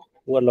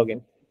 Who are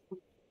login?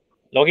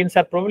 Logins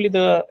are probably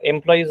the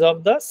employees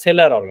of the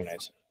seller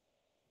organization.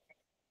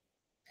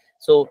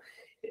 So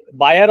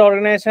buyer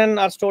organization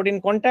are stored in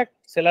contact,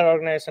 seller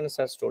organizations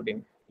are stored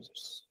in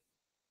users.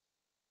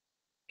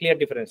 Clear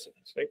differences,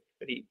 right?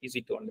 Very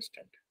easy to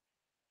understand.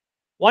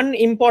 One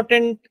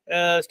important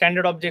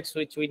standard objects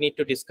which we need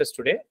to discuss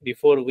today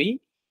before we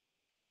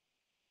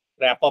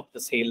wrap up the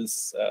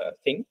sales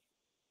thing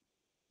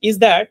is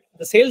that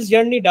the sales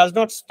journey does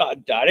not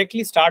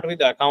directly start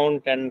with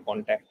account and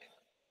contact.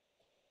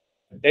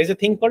 There is a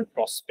thing called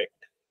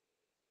prospect.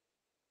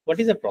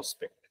 What is a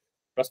prospect?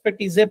 Prospect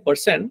is a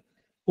person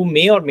who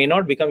may or may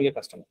not become your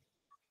customer.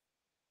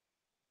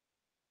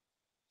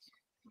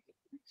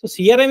 So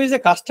CRM is a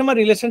customer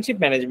relationship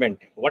management.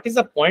 What is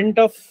the point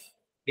of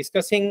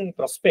discussing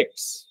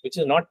prospects, which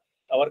is not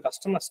our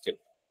customer still?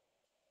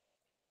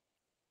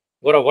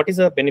 Gaurav, what is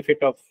the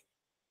benefit of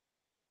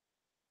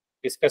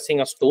discussing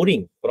or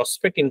storing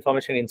prospect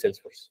information in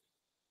Salesforce?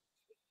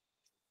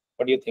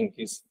 What do you think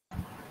is?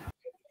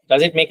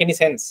 Does it make any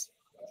sense?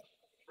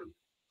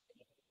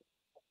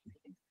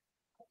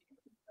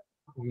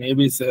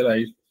 Maybe,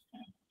 sir.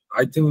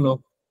 I think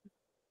no.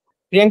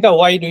 Priyanka,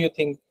 why do you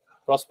think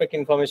prospect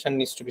information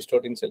needs to be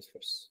stored in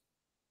Salesforce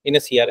in a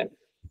CRM?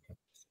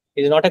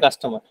 It is not a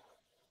customer.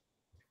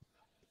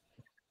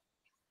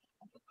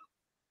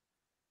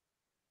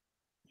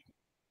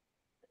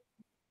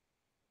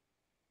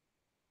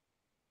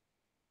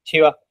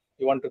 Shiva,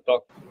 you want to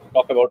talk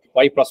about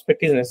why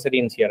prospect is necessary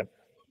in CRM?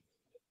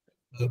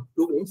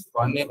 Two ways.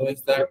 One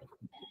is that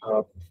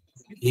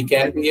he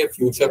can be a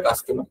future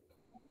customer.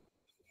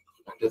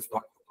 That is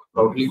one.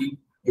 Probably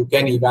you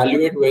can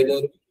evaluate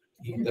whether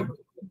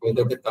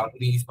the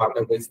company is part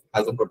of this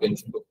has a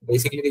potential.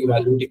 Basically,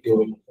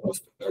 evaluating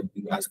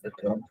the aspect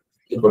around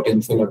the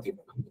potential of the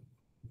company.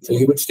 So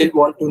you would still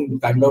want to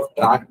kind of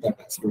track that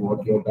as to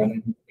what you have done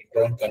and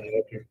turn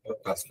convert it to a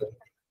customer.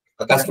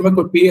 A customer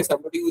could be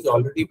somebody who's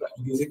already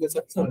using the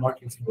service or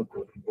not using the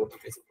code. In both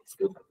cases.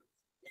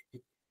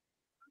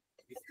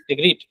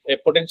 Agreed. A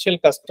potential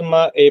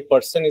customer, a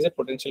person is a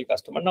potential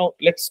customer. Now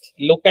let's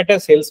look at a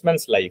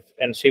salesman's life,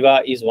 and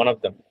Shiva is one of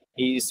them.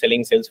 He is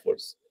selling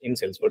Salesforce in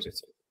Salesforce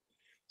itself.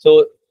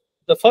 So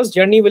the first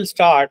journey will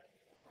start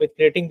with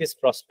creating this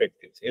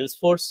prospect.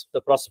 Salesforce,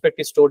 the prospect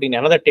is stored in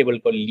another table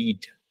called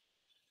lead.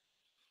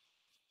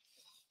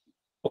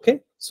 Okay,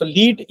 so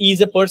lead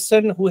is a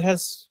person who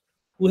has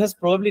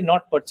probably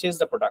not purchased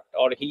the product,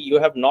 or you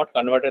have not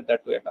converted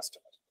that to a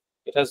customer.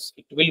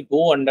 It will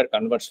go under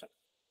conversion.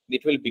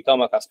 It will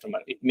become a customer.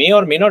 It may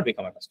or may not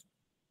become a customer.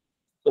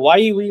 So why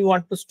we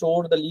want to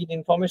store the lead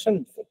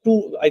information?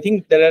 I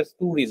think there are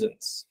two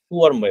reasons. There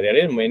are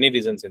many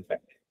reasons, in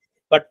fact.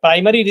 But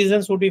primary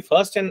reasons would be,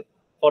 first and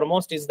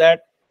foremost, is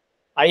that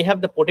I have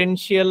the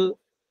potential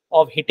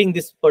of hitting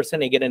this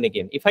person again and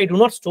again. If I do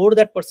not store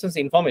that person's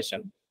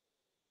information,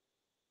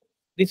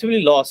 this will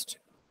be lost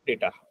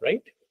data,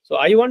 right? So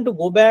I want to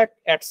go back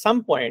at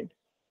some point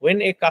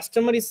when a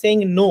customer is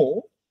saying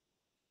no.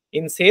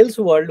 In sales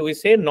world, we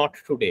say not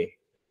today.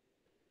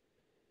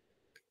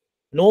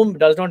 No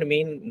does not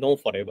mean no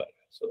forever.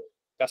 So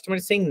customer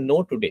is saying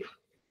no today.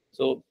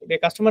 So the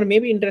customer may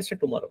be interested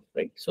tomorrow,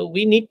 right? So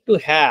we need to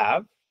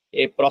have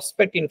a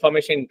prospect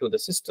information into the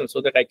system so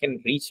that I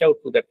can reach out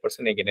to that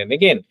person again and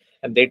again.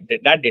 And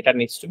that data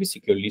needs to be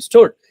securely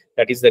stored.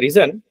 That is the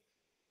reason,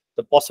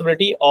 the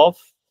possibility of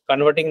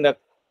converting the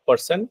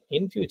person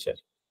in future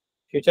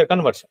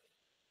conversion.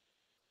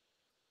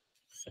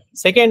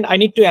 Second, I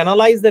need to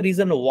analyze the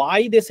reason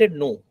why they said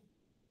no.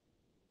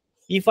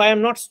 If I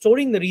am not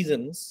storing the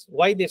reasons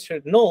why they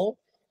said no,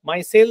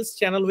 my sales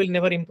channel will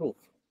never improve.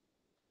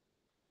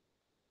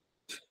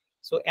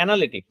 So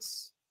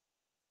analytics.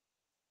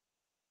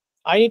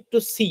 I need to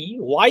see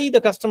why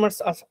the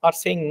customers are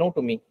saying no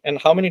to me and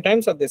how many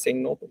times are they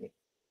saying no to me.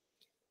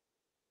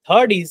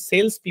 Third is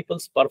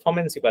salespeople's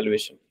performance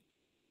evaluation.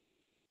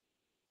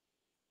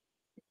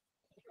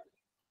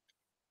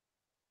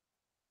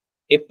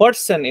 A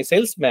person, a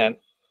salesman,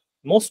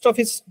 most of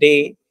his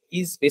day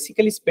is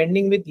basically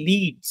spending with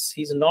leads.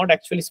 He's not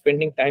actually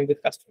spending time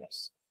with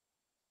customers.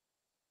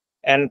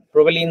 And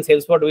probably in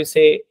Salesforce, we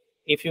say,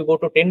 if you go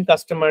to 10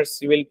 customers,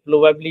 you will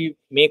probably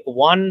make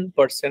one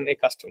person a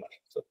customer.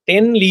 So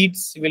 10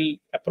 leads will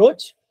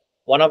approach,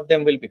 one of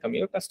them will become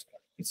your customer.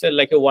 It's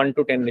like a 1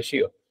 to 10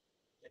 ratio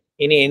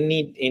in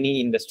any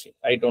industry.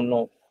 I don't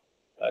know.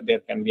 There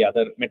can be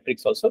other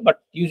metrics also,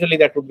 but usually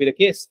that would be the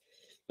case.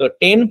 So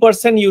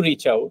 10% you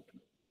reach out,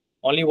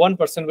 only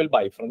 1% will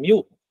buy from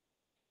you.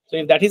 So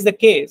if that is the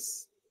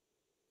case,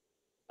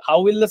 how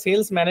will the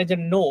sales manager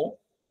know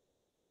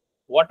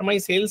what my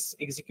sales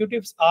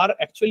executives are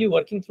actually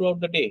working throughout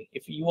the day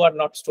if you are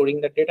not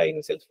storing that data in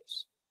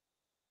Salesforce?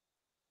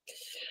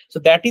 So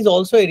that is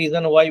also a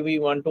reason why we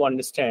want to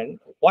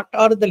understand what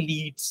are the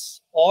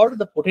leads or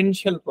the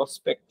potential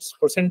prospects,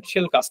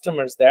 potential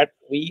customers that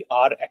we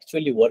are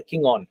actually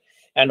working on,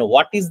 and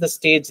what is the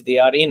stage they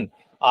are in.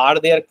 Are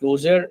they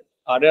closer?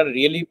 Are they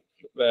really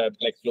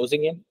like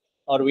closing in,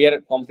 or we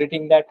are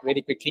completing that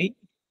very quickly?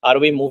 Are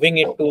we moving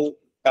it to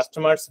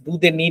customers? Do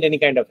they need any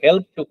kind of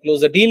help to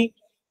close a deal?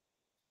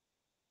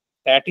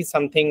 That is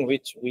something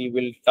which we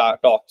will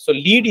talk. So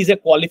lead is a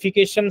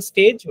qualification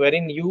stage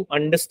wherein you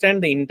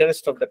understand the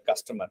interest of the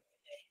customer.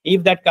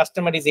 If that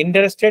customer is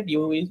interested,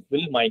 you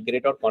will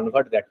migrate or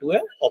convert that to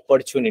an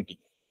opportunity.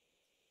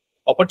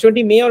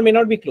 Opportunity may or may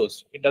not be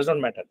closed. It does not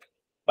matter.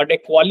 But a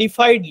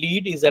qualified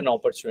lead is an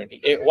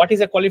opportunity. What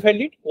is a qualified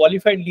lead?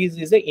 Qualified lead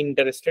is an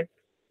interested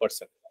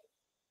person.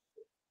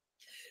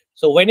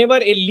 So whenever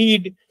a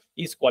lead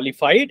is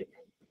qualified,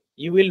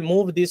 you will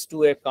move this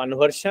to a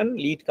conversion,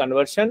 lead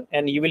conversion,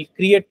 and you will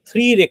create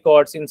 3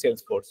 records in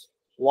Salesforce.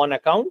 1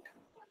 account,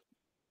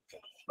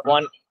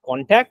 1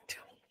 contact,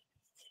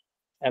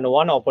 and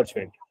 1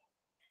 opportunity.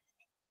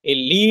 In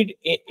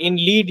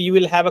lead, you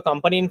will have a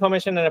company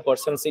information and a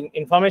person's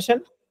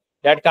information.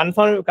 That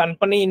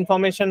company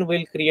information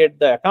will create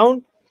the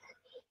account.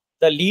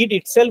 The lead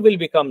itself will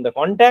become the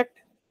contact,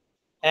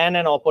 and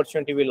an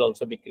opportunity will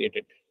also be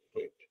created.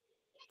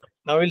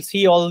 Now we'll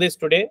see all this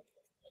today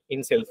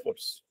in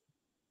Salesforce.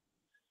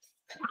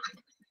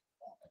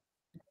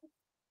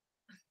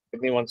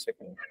 Give me 1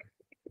 second.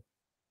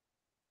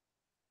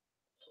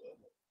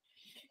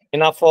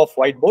 Enough of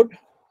whiteboard.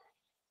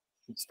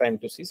 It's time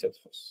to see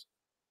Salesforce.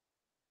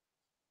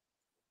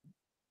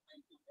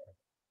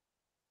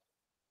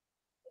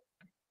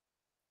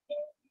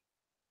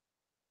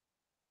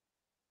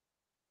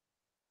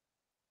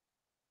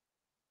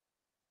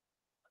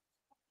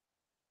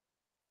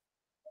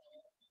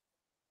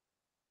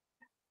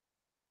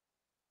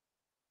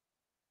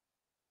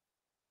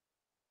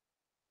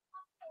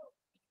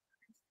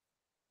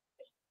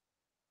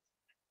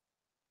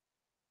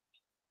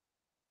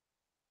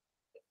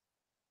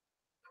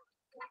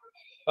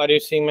 Are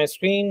you seeing my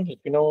screen? Let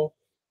me know.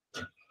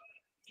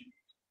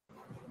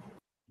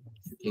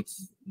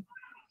 Yes.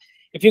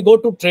 If you go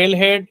to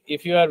Trailhead,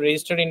 if you are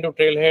registered into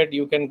Trailhead,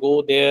 you can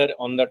go there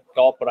on the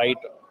top right.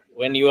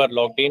 When you are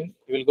logged in,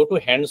 you will go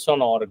to hands-on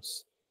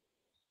orgs.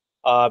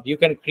 You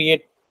can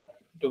create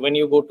when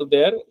you go to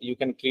there, you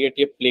can create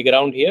a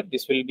playground here.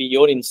 This will be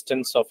your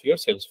instance of your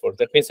Salesforce.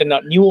 That means a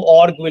new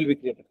org will be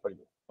created for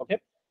you. Okay.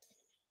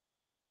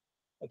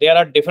 There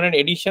are different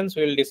editions.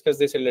 We will discuss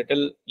this a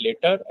little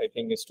later. I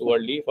think it's too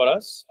early for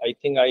us. I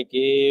think I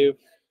gave.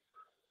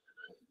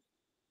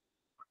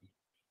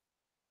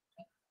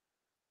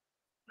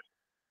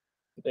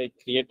 They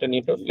create a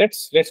new.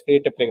 Let's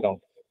create a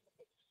playground.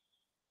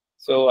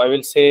 So I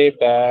will say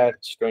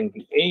batch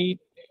 28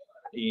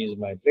 is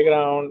my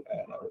playground,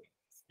 and I will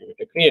give it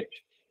a create.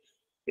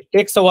 It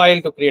takes a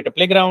while to create a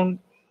playground,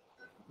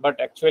 but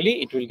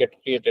actually it will get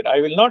created.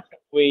 I will not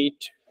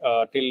wait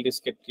till this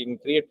getting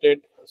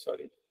created.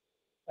 Sorry,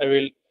 I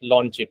will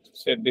launch it.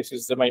 So this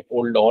is my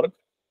old org.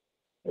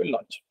 I will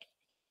launch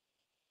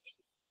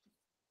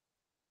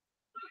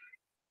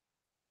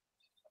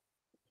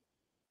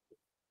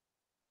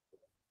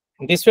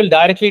it. This will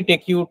directly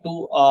take you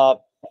to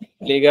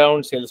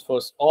playground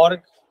Salesforce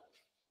org.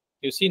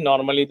 You see,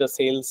 normally the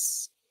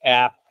sales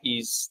app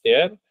is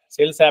there.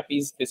 Sales app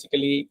is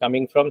basically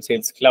coming from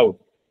Sales Cloud.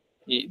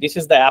 This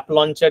is the app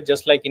launcher.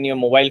 Just like in your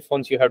mobile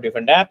phones, you have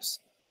different apps.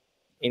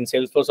 In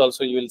Salesforce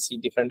also, you will see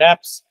different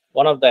apps.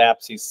 One of the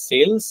apps is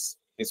Sales,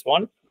 this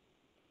one,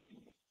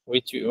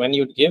 which when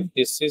you give,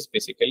 this is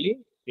basically,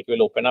 it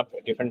will open up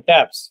different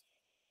tabs.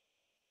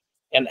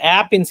 An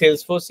app in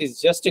Salesforce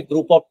is just a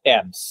group of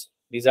tabs.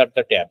 These are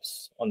the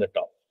tabs on the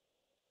top.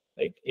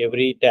 Right?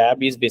 Every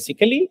tab is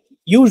basically,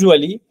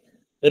 usually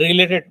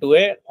related to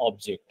an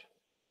object.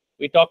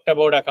 We talked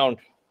about account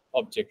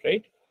object,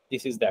 right?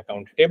 This is the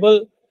account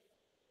table.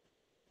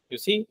 You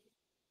see,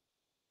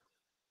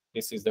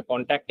 this is the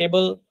contact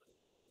table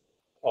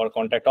or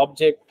contact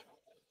object.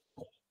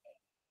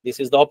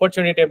 This is the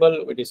opportunity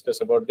table. We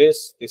discussed about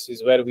this. This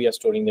is where we are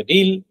storing the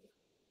deal.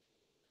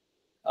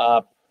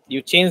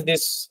 You change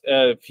this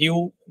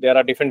view. There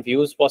are different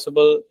views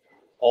possible.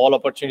 All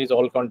opportunities,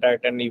 all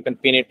contact, and you can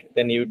pin it.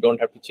 Then you don't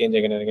have to change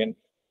again and again.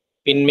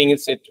 Pin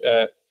means it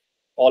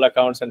all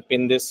accounts and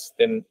pin this.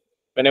 Then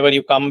whenever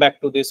you come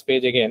back to this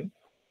page again,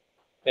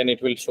 then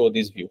it will show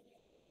this view.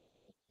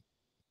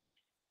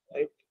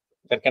 Right?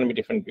 There can be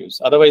different views.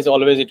 Otherwise,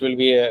 always it will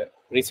be a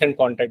recent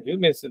contact view,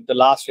 means the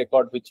last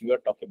record which you are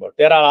talking about.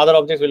 There are other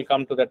objects will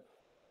come to that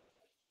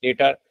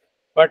data,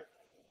 but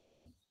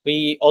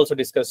we also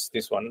discussed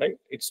this one, right?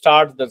 It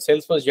starts, the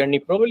Salesforce journey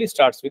probably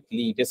starts with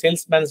lead. A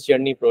salesman's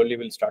journey probably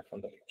will start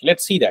from the lead.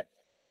 Let's see that.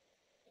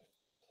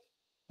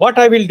 What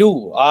I will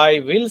do, I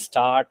will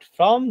start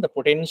from the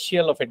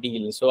potential of a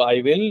deal. So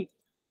I will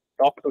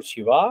talk to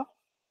Shiva,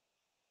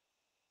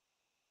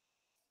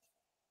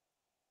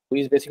 who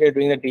is basically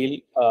doing the deal.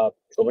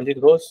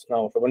 Shobhanjit Ghosh.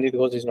 Now, Shobhanjit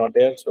Ghosh is not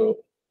there. So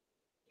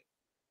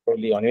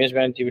probably on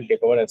management, he will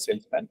take over as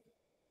salesman.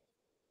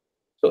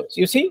 So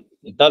you see,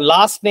 the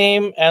last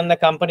name and the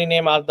company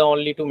name are the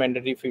only two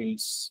mandatory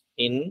fields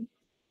in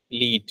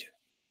lead.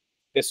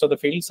 Rest of the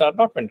fields are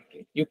not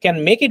mandatory. You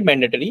can make it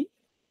mandatory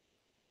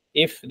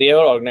if their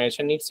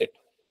organization needs it.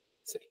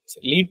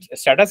 Lead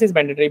status is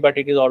mandatory, but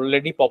it is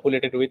already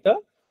populated with a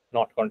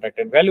not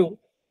contacted value.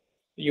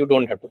 You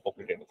don't have to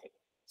populate anything.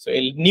 So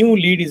a new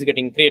lead is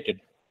getting created.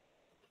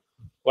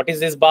 What is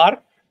this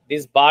bar?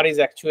 This bar is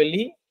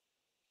actually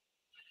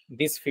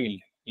this field,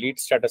 lead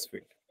status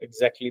field.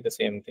 Exactly the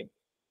same thing.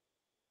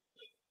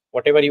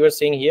 Whatever you are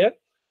seeing here,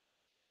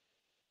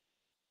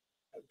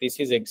 this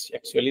is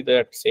actually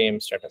the same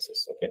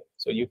statuses. Okay,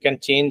 so you can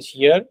change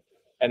here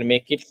and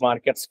make it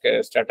market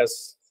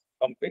status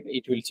complete.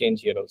 It will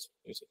change here also.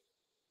 You see,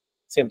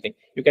 same thing.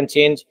 You can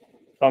change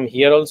from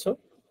here also,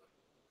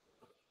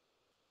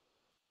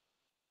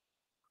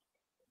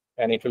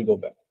 and it will go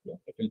back. Yeah,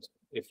 it will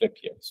reflect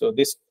here. So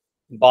this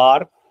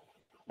bar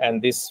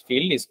and this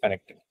field is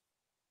connected.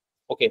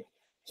 Okay,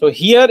 so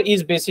here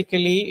is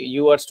basically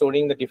you are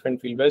storing the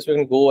different field values. You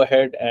can go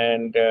ahead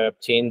and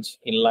change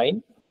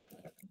inline,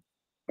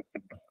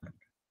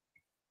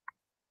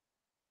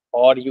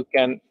 or you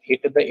can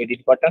hit the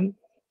edit button.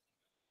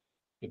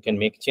 You can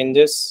make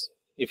changes.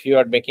 If you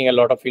are making a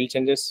lot of field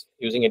changes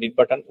using edit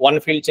button, one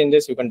field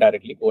changes, you can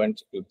directly go and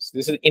do this.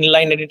 This is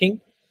inline editing.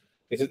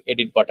 This is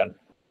edit button.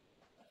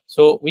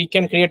 So we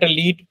can create a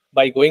lead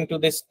by going to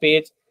this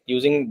page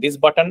using this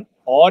button,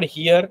 or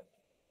here,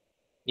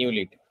 new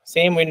lead.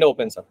 Same window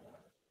opens up.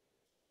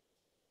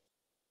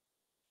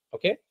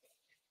 Okay.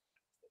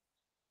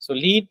 So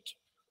lead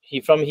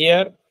from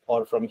here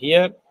or from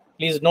here.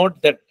 Please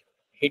note that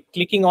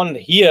clicking on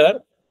here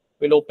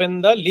will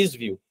open the list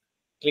view.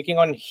 Clicking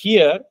on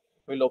here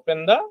will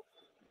open the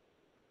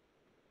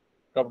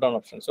drop down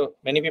option. So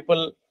many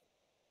people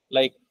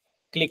like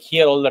click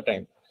here all the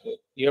time. So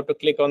you have to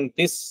click on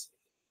this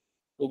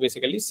to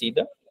basically see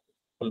the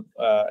full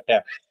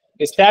tab.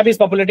 This tab is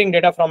populating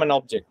data from an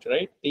object,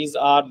 right? These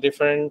are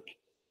different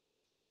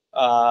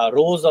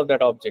rows of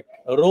that object.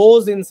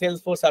 Rows in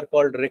Salesforce are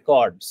called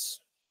records.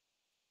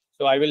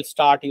 So I will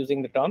start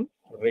using the term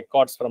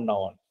records from now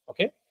on.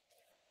 Okay.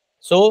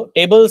 So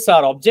tables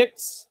are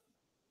objects,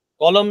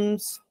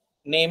 columns,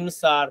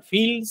 names are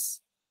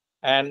fields,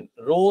 and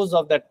rows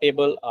of that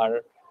table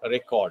are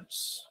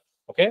records.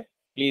 Okay.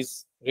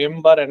 Please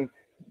remember and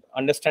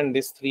understand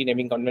these three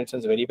naming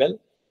conventions very well,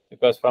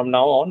 because from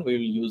now on we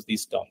will use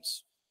these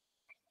terms.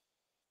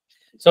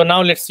 So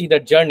now let's see the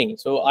journey.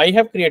 So I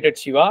have created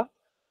Shiva,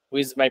 who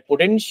is my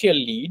potential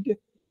lead,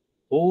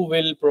 who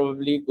will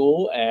probably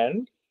go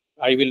and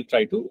I will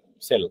try to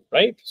sell,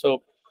 right?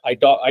 So I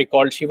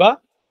called Shiva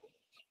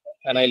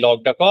and I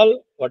logged a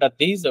call. What are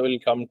these? I will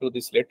come to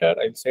this later.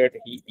 I said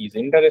he is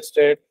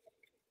interested.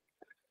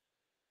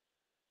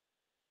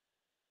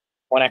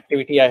 One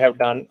activity I have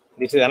done.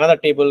 This is another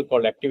table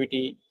called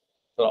activity,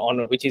 so on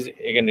which is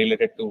again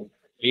related to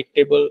lead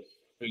table.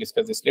 We'll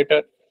discuss this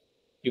later.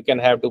 You can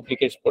have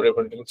duplicates for a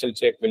potential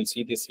check. We'll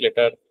see this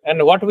later.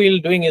 And what we'll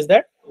doing is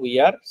that we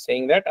are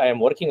saying that I am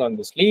working on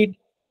this lead,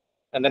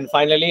 and then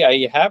finally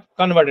I have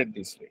converted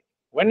this lead.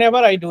 Whenever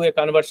I do a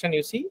conversion,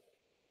 you see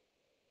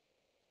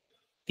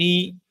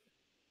the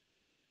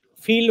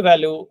field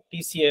value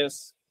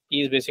TCS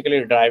is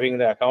basically driving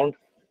the account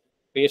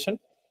creation.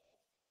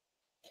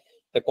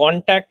 The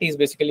contact is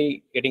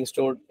basically getting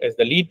stored as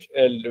the lead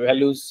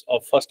values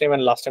of first name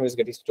and last name is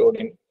getting stored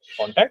in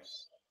contact.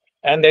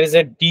 And there is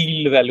a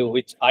deal value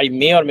which I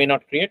may or may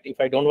not create. If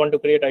I don't want to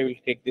create, I will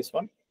take this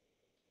one.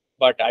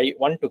 But I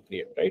want to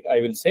create, right?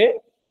 I will say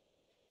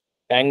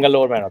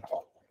Bangalore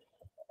Marathon.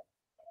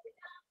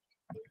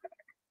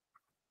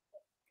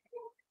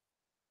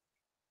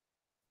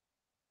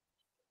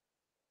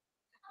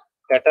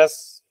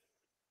 Status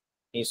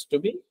needs to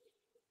be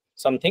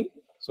something.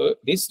 So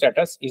this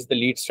status is the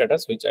lead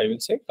status, which I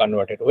will say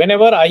converted.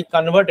 Whenever I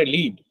convert a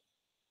lead,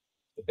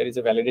 if there is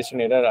a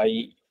validation error,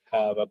 I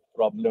have a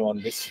problem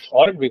on this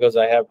org because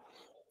I have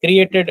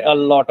created a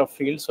lot of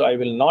fields. So I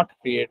will not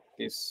create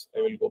this.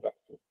 I will go back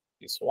to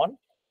this one.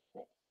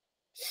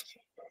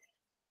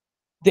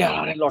 There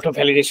are a lot of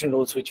validation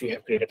rules which we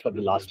have created for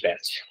the last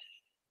batch.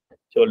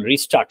 So I'll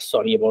restart.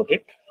 Sorry about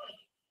it.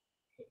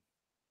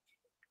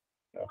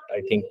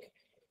 I think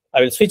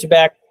I will switch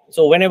back.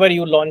 So whenever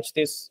you launch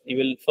this, you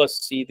will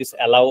first see this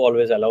allow,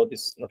 always allow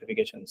these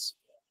notifications.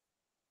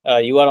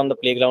 You are on the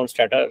playground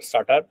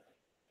startup.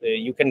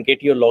 You can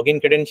get your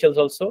login credentials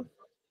also.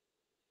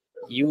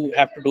 You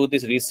have to do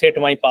this reset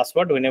my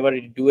password. Whenever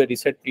you do a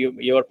reset to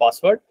your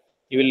password,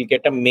 you will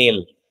get a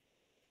mail,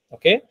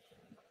 okay,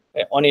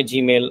 on a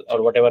Gmail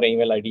or whatever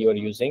email ID you are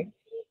using.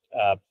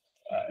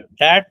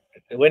 That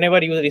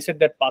whenever you reset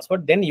that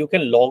password, then you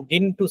can log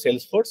in to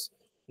Salesforce.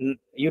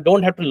 You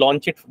don't have to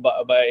launch it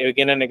by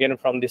again and again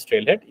from this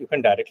trailhead. You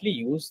can directly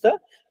use the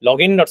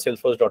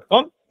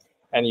login.salesforce.com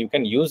and you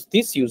can use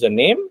this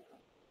username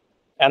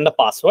and the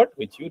password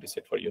which you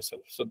reset for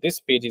yourself. So this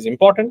page is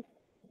important,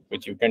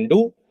 which you can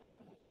do,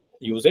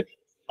 use it.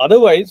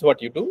 Otherwise, what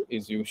you do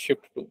is you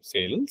shift to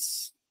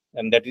sales,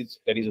 and that is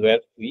where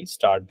we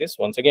start this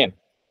once again.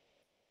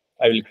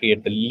 I will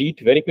create the lead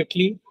very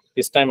quickly.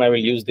 This time I will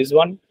use this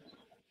one.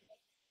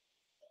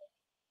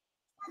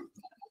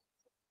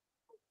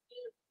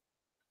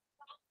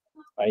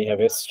 I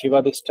have a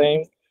Shiva this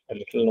time, a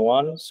little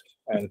nuanced,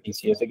 and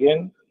TCS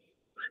again.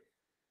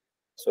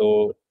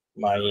 So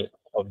my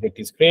object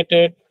is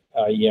created.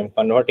 I am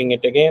converting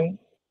it again.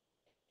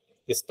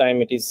 This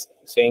time it is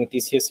saying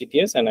TCS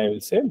CTS, and I will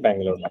say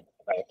Bangalore.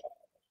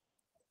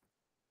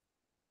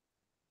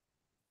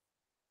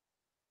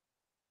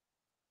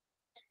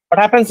 What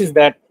happens is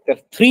that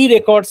the 3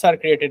 records are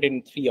created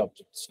in 3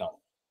 objects now.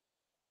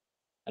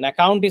 An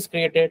account is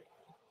created,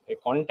 a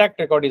contact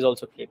record is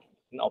also created,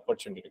 an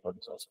opportunity record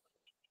is also created.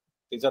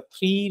 These are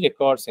 3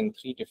 records in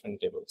 3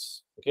 different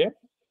tables. Okay.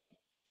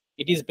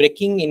 It is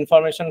breaking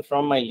information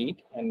from my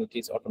lead and it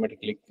is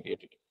automatically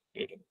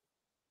created.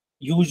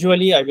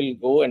 Usually I will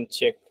go and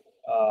check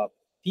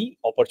the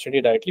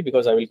opportunity directly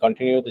because I will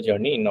continue the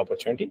journey in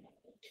opportunity.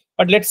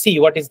 But let's see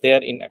what is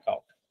there in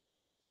account.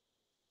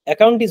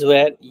 Account is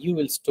where you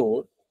will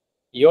store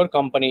your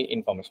company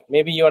information.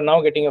 Maybe you are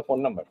now getting a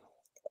phone number.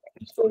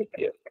 Store it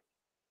here.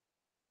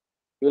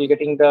 You will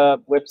getting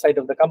the website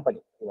of the company.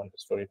 You want to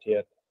store it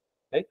here.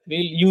 Right? We'll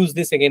use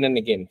this again and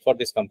again for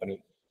this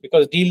company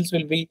because deals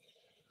will be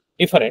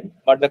different,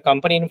 but the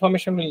company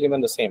information will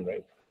remain the same,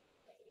 right?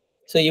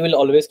 So you will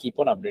always keep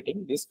on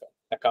updating this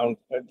account,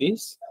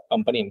 this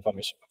company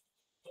information.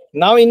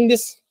 Now in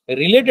this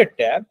related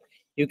tab,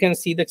 you can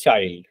see the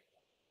child.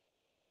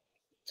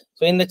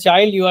 So in the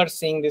child, you are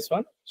seeing this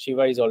one.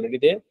 Shiva is already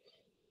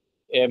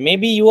there.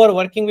 Maybe you are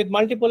working with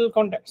multiple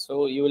contacts.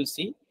 So you will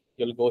see,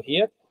 you'll go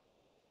here.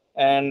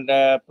 And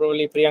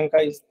probably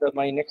Priyanka is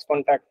my next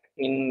contact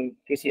in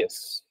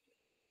TCS.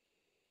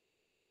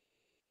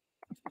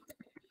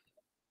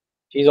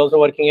 She's also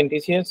working in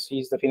TCS.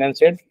 She's the finance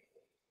head.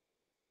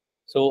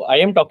 So I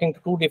am talking to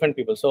 2 different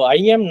people. So I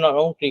am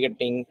now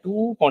creating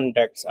 2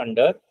 contacts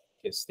under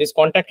this. This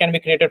contact can be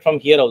created from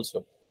here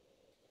also.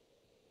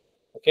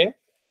 Okay.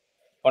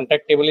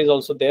 Contact table is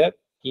also there.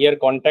 Here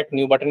contact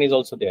new button is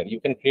also there. You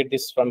can create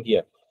this from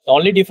here. The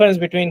only difference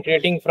between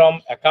creating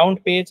from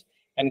account page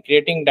and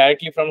creating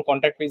directly from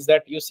contact page is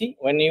that you see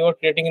when you are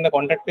creating in the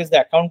contact page,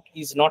 the account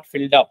is not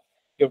filled up.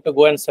 You have to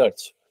go and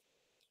search.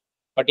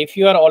 But if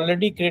you are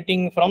already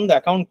creating from the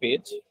account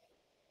page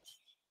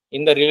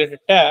in the related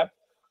tab,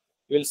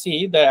 you will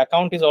see the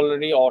account is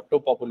already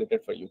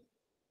auto-populated for you.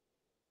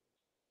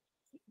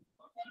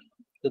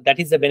 So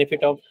that is the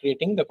benefit of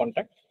creating the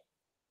contact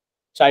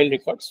child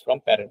records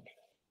from parent.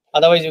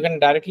 Otherwise, you can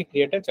directly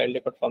create a child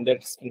record from their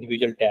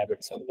individual tab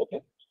itself.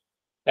 Okay,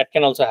 that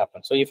can also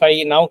happen. So if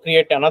I now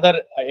create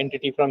another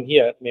entity from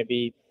here,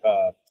 maybe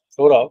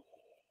Saurav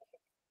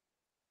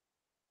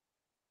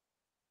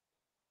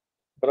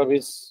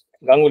is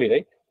Ganguly,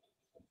 right?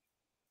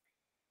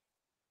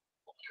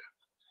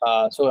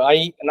 So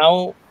I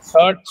now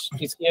search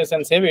TCS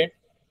and save it.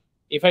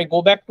 If I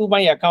go back to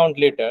my account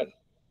later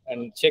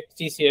and check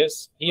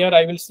TCS, here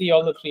I will see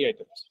all the 3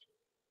 items.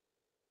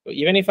 So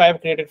even if I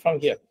have created from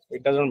here,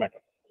 it doesn't matter.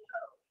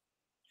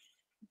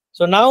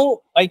 So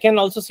now I can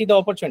also see the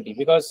opportunity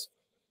because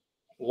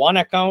one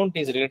account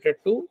is related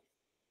to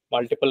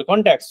multiple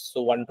contacts.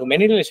 So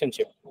one-to-many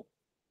relationship.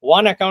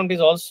 One account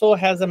is also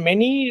has a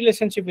many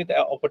relationship with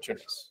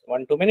opportunities.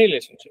 One-to-many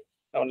relationship.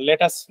 Now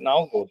let us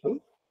now go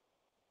to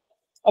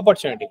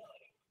opportunity.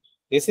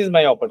 This is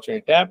my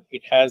opportunity tab.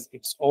 It has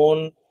its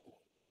own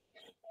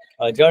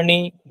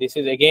journey. This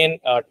is again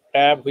a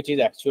tab which is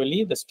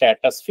actually the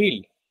status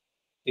field,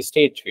 the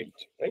stage field,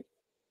 right?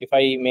 If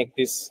I make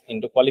this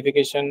into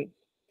qualification,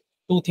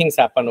 2 things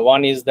happen.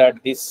 One is that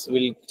this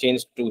will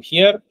change to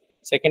here.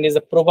 Second is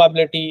the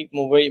probability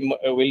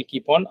will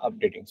keep on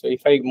updating. So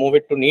if I move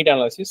it to need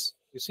analysis,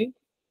 you see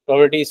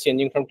probability is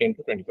changing from 10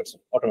 to 20%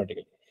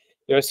 automatically.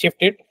 If I shift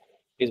it,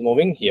 it is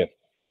moving here.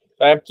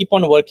 So I keep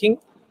on working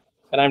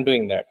and I'm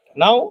doing that.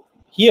 Now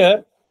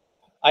here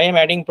I am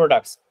adding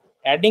products.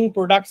 Adding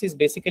products is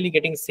basically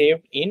getting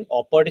saved in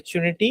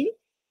opportunity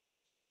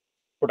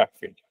product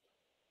field.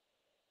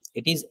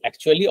 It is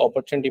actually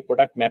opportunity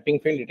product mapping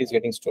field. It is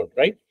getting stored,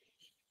 right?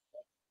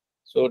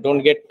 So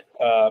don't get,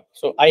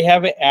 so I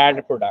have an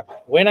add product.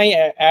 When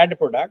I add a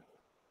product,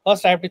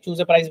 first I have to choose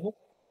a price book.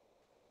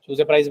 Choose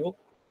a price book.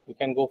 You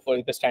can go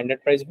for the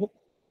standard price book.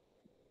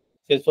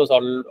 Salesforce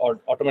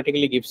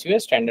automatically gives you a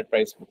standard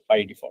price book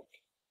by default.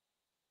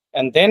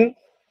 And then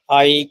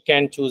I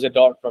can choose a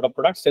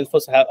product.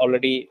 Salesforce have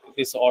already,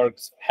 these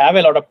orgs have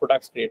a lot of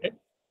products created.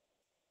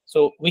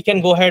 So we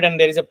can go ahead and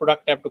there is a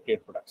product tab to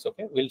create products.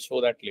 Okay, we'll show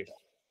that later.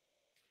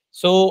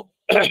 So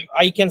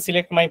I can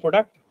select my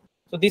product.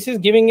 So this is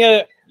giving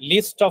a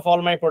list of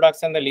all my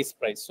products and the list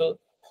price. So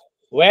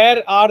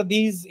where are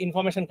these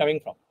information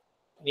coming from?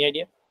 Any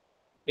idea?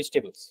 Which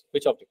tables?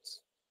 Which objects?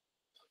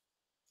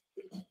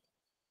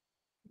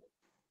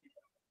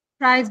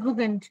 Price book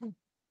entry.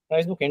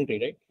 Price book entry,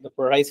 right? The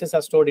prices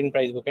are stored in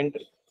price book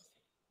entry.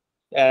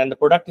 And the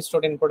product is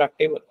stored in product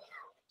table.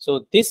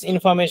 So this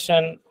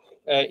information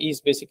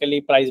is basically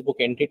price book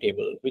entry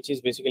table, which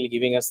is basically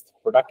giving us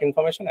product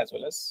information as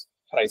well as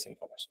price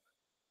information.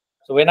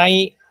 So when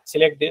I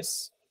select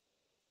this,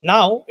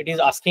 now it is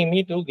asking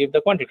me to give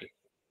the quantity.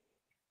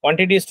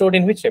 Quantity is stored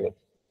in which table?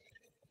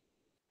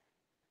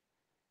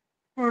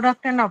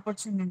 Product and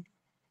opportunity.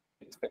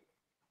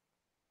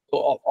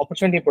 So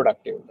opportunity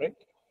product table, right?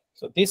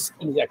 So this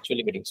is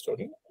actually getting stored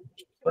in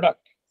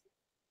product.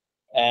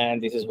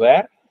 And this is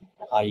where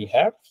I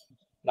have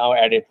now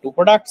added 2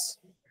 products.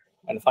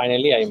 And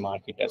finally, I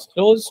mark it as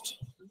closed.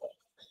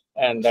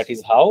 And that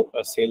is how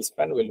a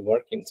salesman will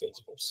work in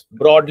Salesforce.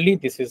 Broadly,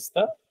 this is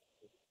the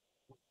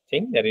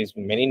thing. There is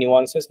many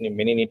nuances,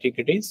 many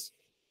nitty-gritties.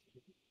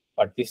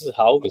 But this is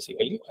how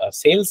basically a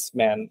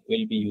salesman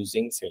will be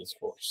using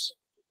Salesforce.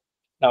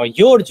 Now,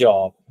 your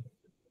job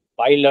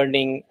by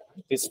learning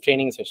this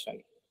training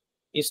session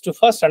is to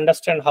first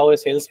understand how a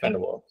salesman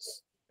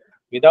works.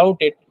 Without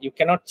it, you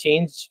cannot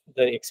change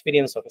the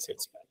experience of a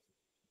salesman.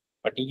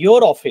 But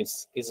your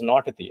office is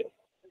not there.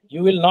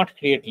 You will not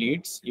create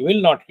leads. You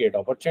will not create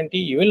opportunity.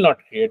 You will not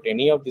create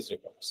any of these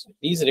records.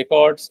 These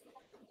records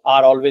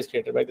are always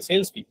created by the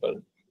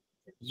salespeople.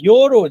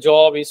 Your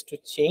job is to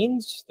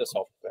change the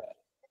software.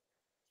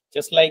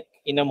 Just like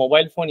in a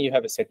mobile phone, you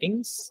have a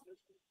settings.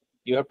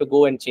 You have to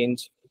go and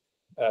change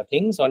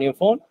things on your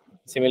phone.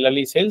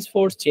 Similarly,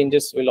 Salesforce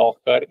changes will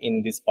occur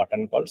in this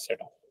button called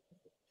setup.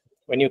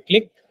 When you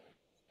click,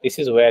 this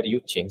is where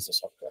you change the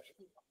software.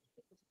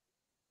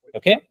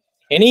 Okay.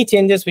 Any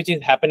changes which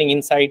is happening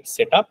inside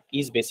setup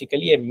is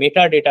basically a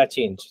metadata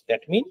change.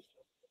 That means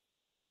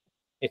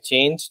a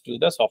change to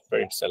the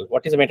software itself.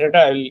 What is metadata?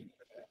 I will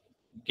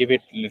give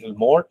it a little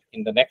more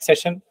in the next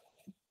session.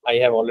 I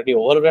have already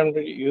overwhelmed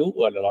you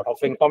with a lot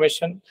of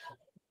information.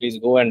 Please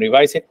go and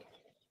revise it.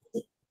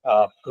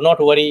 Do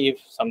not worry if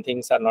some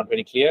things are not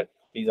very clear.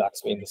 Please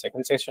ask me in the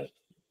second session.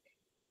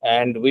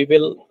 And we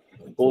will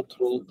go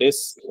through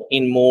this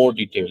in more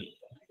detail.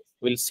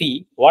 We'll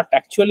see what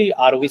actually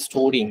are we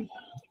storing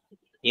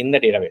in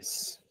the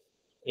database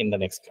in the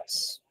next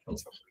class.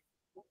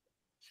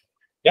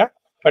 Yeah,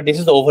 but this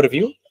is the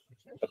overview,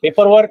 the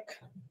paperwork,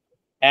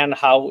 and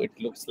how it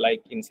looks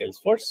like in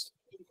Salesforce.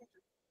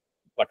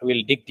 But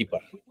we'll dig deeper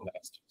in the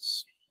next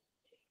class.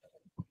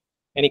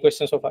 Any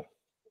questions so far?